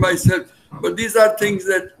seen myself, but these are things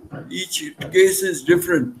that each case is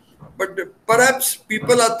different. But perhaps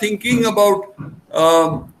people are thinking about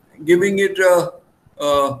giving it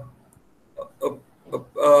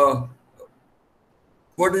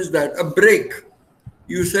what is that? A break.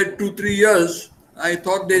 You said 2-3 years. I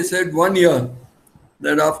thought they said 1 year.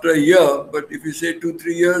 That after a year, but if you say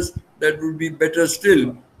 2-3 years, that would be better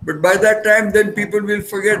still. But by that time, then people will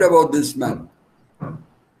forget about this man.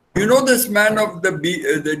 You know, this man of the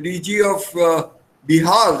DG of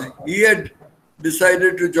Bihar, he had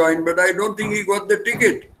decided to join, but I don't think he got the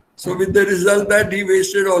ticket. So with the result that he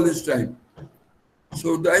wasted all his time.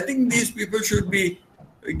 So I think these people should be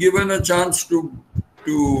given a chance to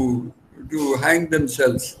hang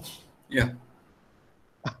themselves. Yeah.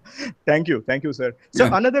 Thank you, sir. So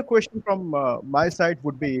Yeah. another question from my side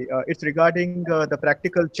would be, it's regarding the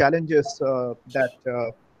practical challenges that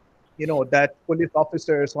police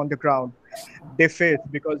officers on the ground they face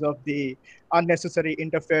because of the unnecessary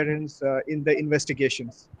interference in the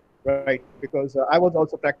investigations, right? Because I was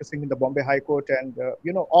also practicing in the Bombay High Court, and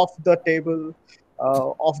off the table,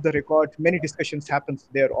 off the record, many discussions happens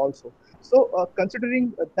there also. So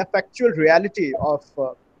considering the factual reality of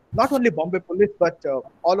not only Bombay police, but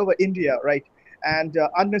all over India, right? And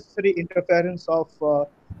unnecessary interference of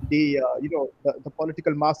the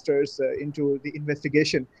political masters into the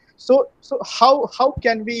investigation. So how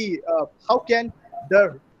can the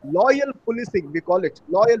loyal policing, we call it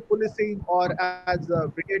loyal policing, or as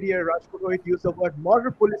Brigadier Raj Purohit used the word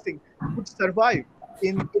moral policing, could survive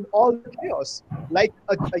in all the chaos? Like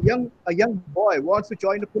a young boy wants to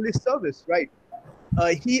join the police service, right?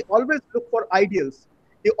 He always look for ideals.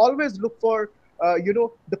 He always look for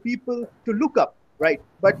the people to look up, right?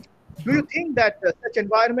 But do you think that such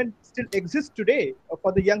environment still exists today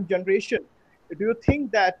for the young generation? Do you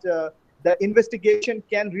think that the investigation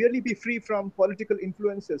can really be free from political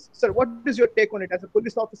influences? Sir, what is your take on it as a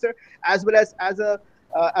police officer, as well as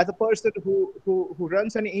a person who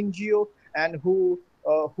runs an NGO and who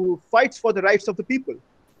fights for the rights of the people?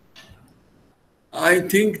 I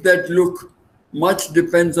think that, look, much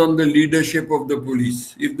depends on the leadership of the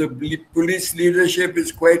police. If the police leadership is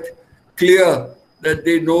quite clear that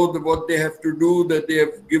they know what they have to do, that they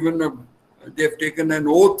have taken an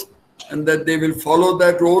oath, and that they will follow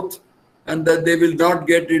that oath, and that they will not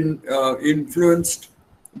get influenced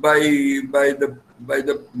by the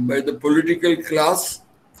political class.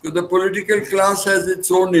 So the political class has its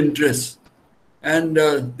own interests, and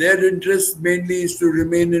their interest mainly is to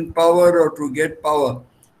remain in power or to get power.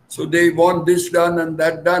 So they want this done and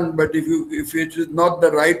that done, but if it is not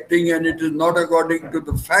the right thing and it is not according to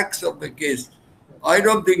the facts of the case, I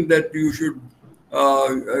don't think that you should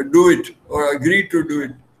do it or agree to do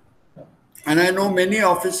it. And I know many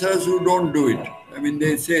officers who don't do it. I mean,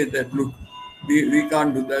 they say that, look, we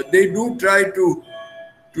can't do that. They do try to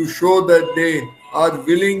show that they are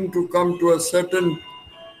willing to come to a certain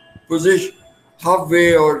position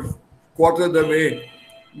halfway or quarter the way,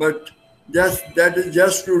 but that is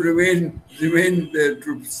just to remain there,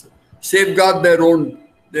 to safeguard their own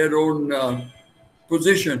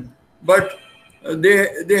position. But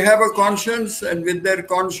they have a conscience, and with their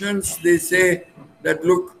conscience they say that,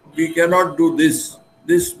 look, we cannot do this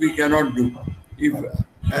we cannot do.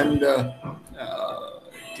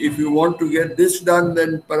 If you want to get this done,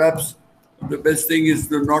 then perhaps the best thing is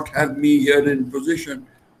to not have me here in position,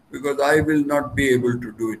 because I will not be able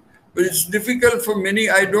to do it. But it's difficult for many.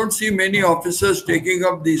 I don't see many officers taking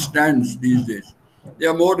up these stands these days. They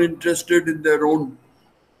are more interested in their own.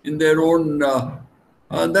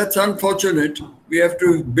 That's unfortunate. We have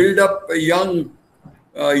to build up a young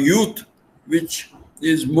youth, which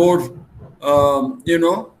is more,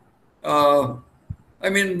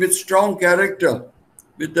 with strong character,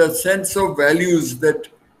 with a sense of values that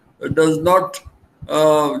does not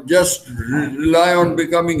just rely on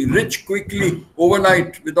becoming rich quickly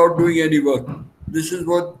overnight without doing any work. This is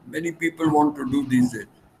what many people want to do these days.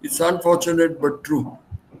 It's unfortunate but true.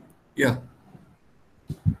 Yeah.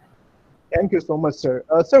 Thank you so much, sir.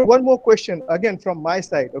 Sir, one more question again from my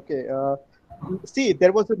side. Okay. See,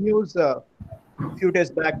 there was a news a few days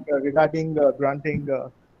back regarding granting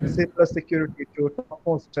C plus security to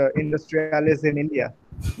topmost industrialists in India.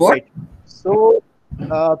 What? Right. So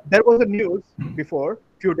there was a news before,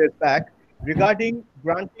 few days back, regarding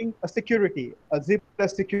granting a Z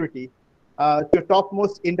plus security to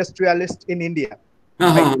topmost industrialist in India.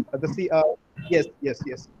 Uh-huh. Right? Yes.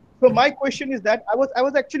 So my question is that I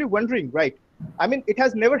was actually wondering, right? I mean, it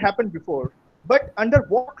has never happened before, but under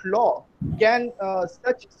what law can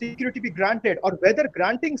such security be granted, or whether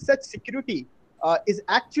granting such security is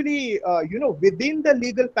actually within the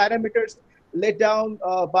legal parameters laid down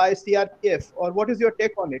by CRPF, or what is your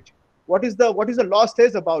take on it? What is the law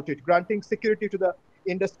says about it, granting security to the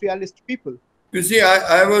industrialist people? You see,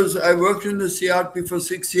 I worked in the CRP for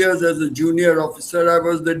 6 years as a junior officer. I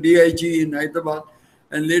was the DIG in Hyderabad,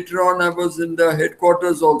 and later on I was in the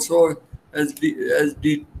headquarters also as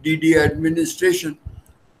DD administration.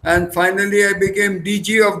 And finally I became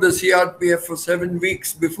DG of the CRPF for 7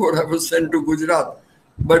 weeks before I was sent to Gujarat.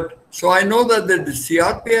 But so I know that the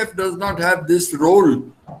CRPF does not have this role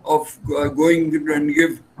of going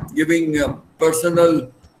and giving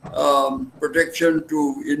personal protection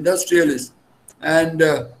to industrialists. And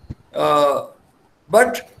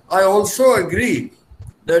but I also agree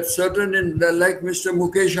that certain, like Mr.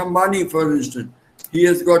 Mukesh Ambani, for instance, he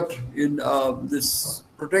has got in this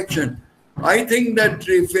protection. I think that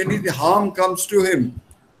if any harm comes to him,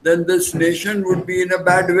 then this nation would be in a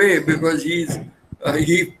bad way, because he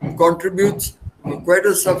contributes quite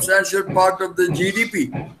a substantial part of the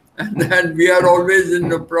GDP, and we are always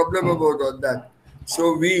in a problem about that.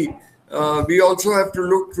 So we also have to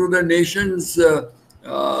look through the nation's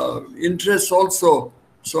interests also.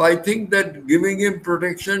 So I think that giving him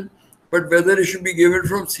protection, but whether it should be given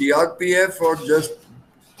from CRPF or just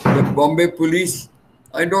The Bombay police,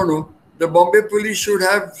 I don't know. The Bombay police should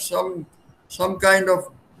have some kind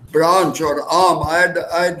of branch or arm.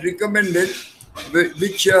 I'd recommend it,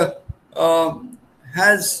 which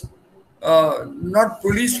has not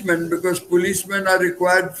policemen, because policemen are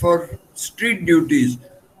required for street duties,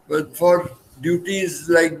 but for duties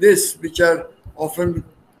like this, which are often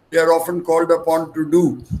they are often called upon to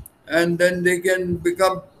do, and then they can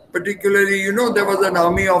become, particularly, there was an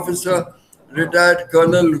army officer, retired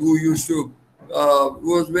colonel, who used to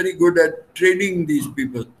who was very good at training these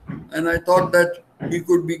people, and I thought that he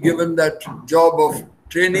could be given that job of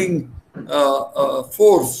training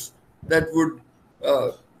force that would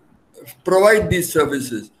provide these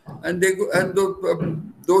services, and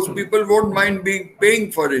those people won't mind being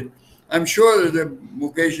paying for it. I'm sure that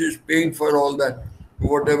Mukesh is paying for all that,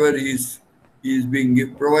 whatever he's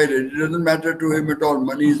being provided. It doesn't matter to him at all.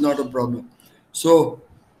 Money is not a problem. So,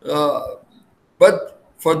 but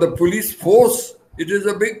for the police force, it is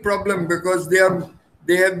a big problem, because they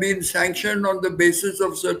have been sanctioned on the basis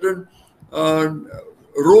of certain uh,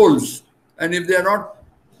 roles, and if they are not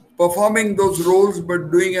performing those roles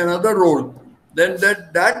but doing another role, then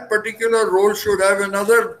that particular role should have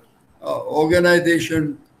another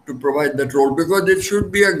organization to provide that role, because it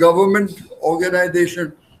should be a government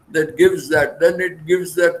organization that gives that. Then it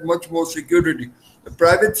gives that much more security. The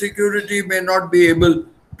private security may not be able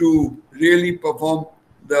to really perform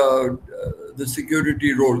the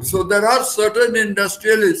security role. So there are certain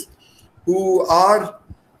industrialists who are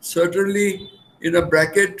certainly in a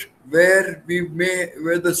bracket where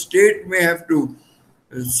the state may have to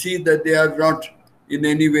see that they are not in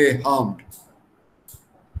any way harmed.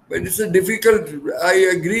 But it's a difficult, I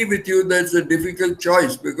agree with you that it's a difficult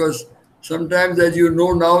choice, because sometimes, as you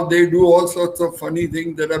know now, they do all sorts of funny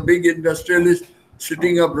things. There are big industrialists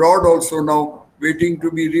sitting abroad also now, waiting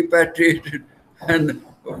to be repatriated. And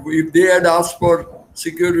if they had asked for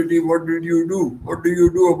security, what did you do? What do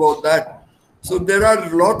you do about that? So there are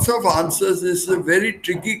lots of answers. It's a very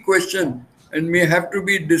tricky question and may have to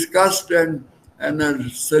be discussed and a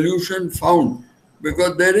solution found,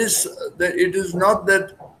 because it is not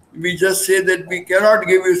that we just say that we cannot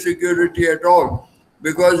give you security at all,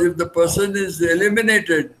 because if the person is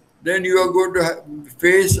eliminated, then you are going to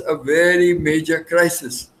face a very major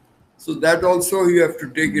crisis. So that also you have to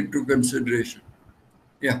take into consideration.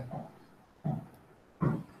 Yeah.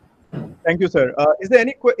 Thank you, sir. Is there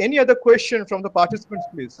any other question from the participants,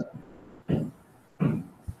 please?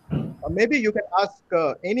 Maybe you can ask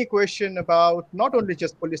any question about not only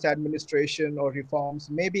just police administration or reforms.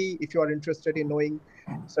 Maybe if you are interested in knowing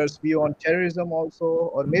sir's view on terrorism also,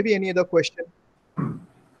 or maybe any other question.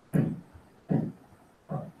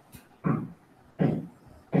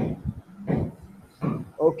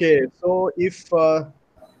 Okay, so if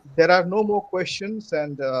there are no more questions,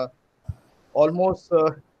 and almost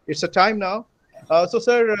it's a time now. So,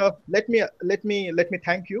 sir, let me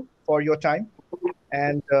thank you for your time,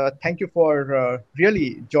 and thank you for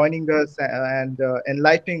really joining us and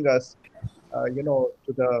enlightening us,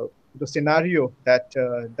 to the scenario that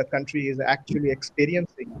the country is actually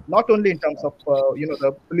experiencing, not only in terms of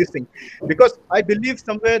the policing, because I believe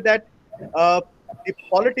somewhere that uh, the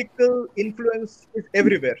political influence is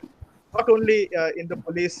everywhere, not only in the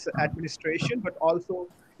police administration, but also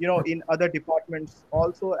in other departments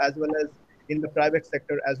also, as well as in the private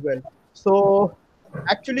sector as well. So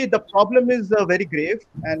actually the problem is very grave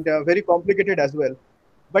and very complicated as well.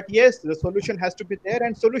 But yes, the solution has to be there,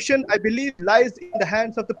 and solution, I believe, lies in the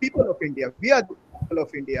hands of the people of India. We are the people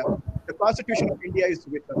of India. The Constitution of India is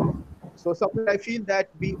with us. So somewhere I feel that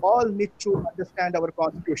we all need to understand our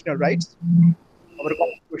constitutional rights, our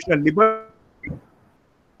constitutional liberty,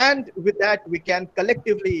 and with that we can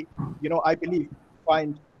collectively, I believe,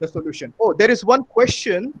 find the solution. Oh, there is one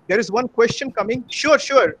question. There is one question coming. Sure,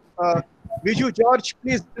 sure. Viju George,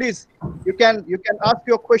 please, you can ask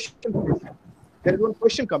your question, please. There is one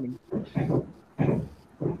question coming.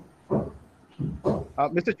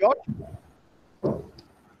 Mr. George?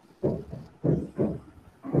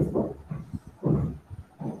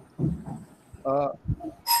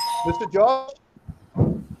 Mr. George?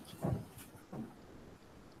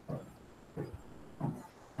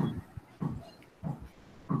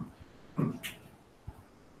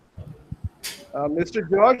 Mr.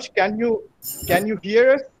 George, can you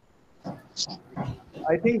hear us?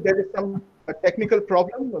 I think there is some technical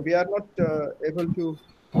problem. We are not able to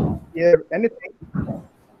hear anything.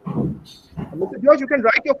 Mr. George, you can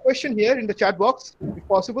write your question here in the chat box, if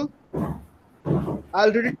possible.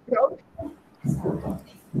 I'll read it out.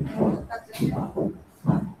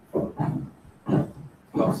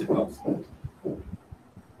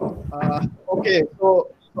 Okay, so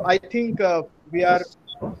I think we are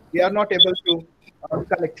not able to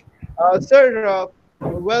connect. Sir,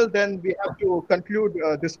 well then we have to conclude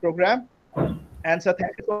this program. And sir,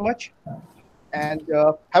 thank you so much, and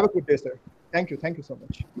have a good day, sir. Thank you so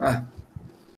much.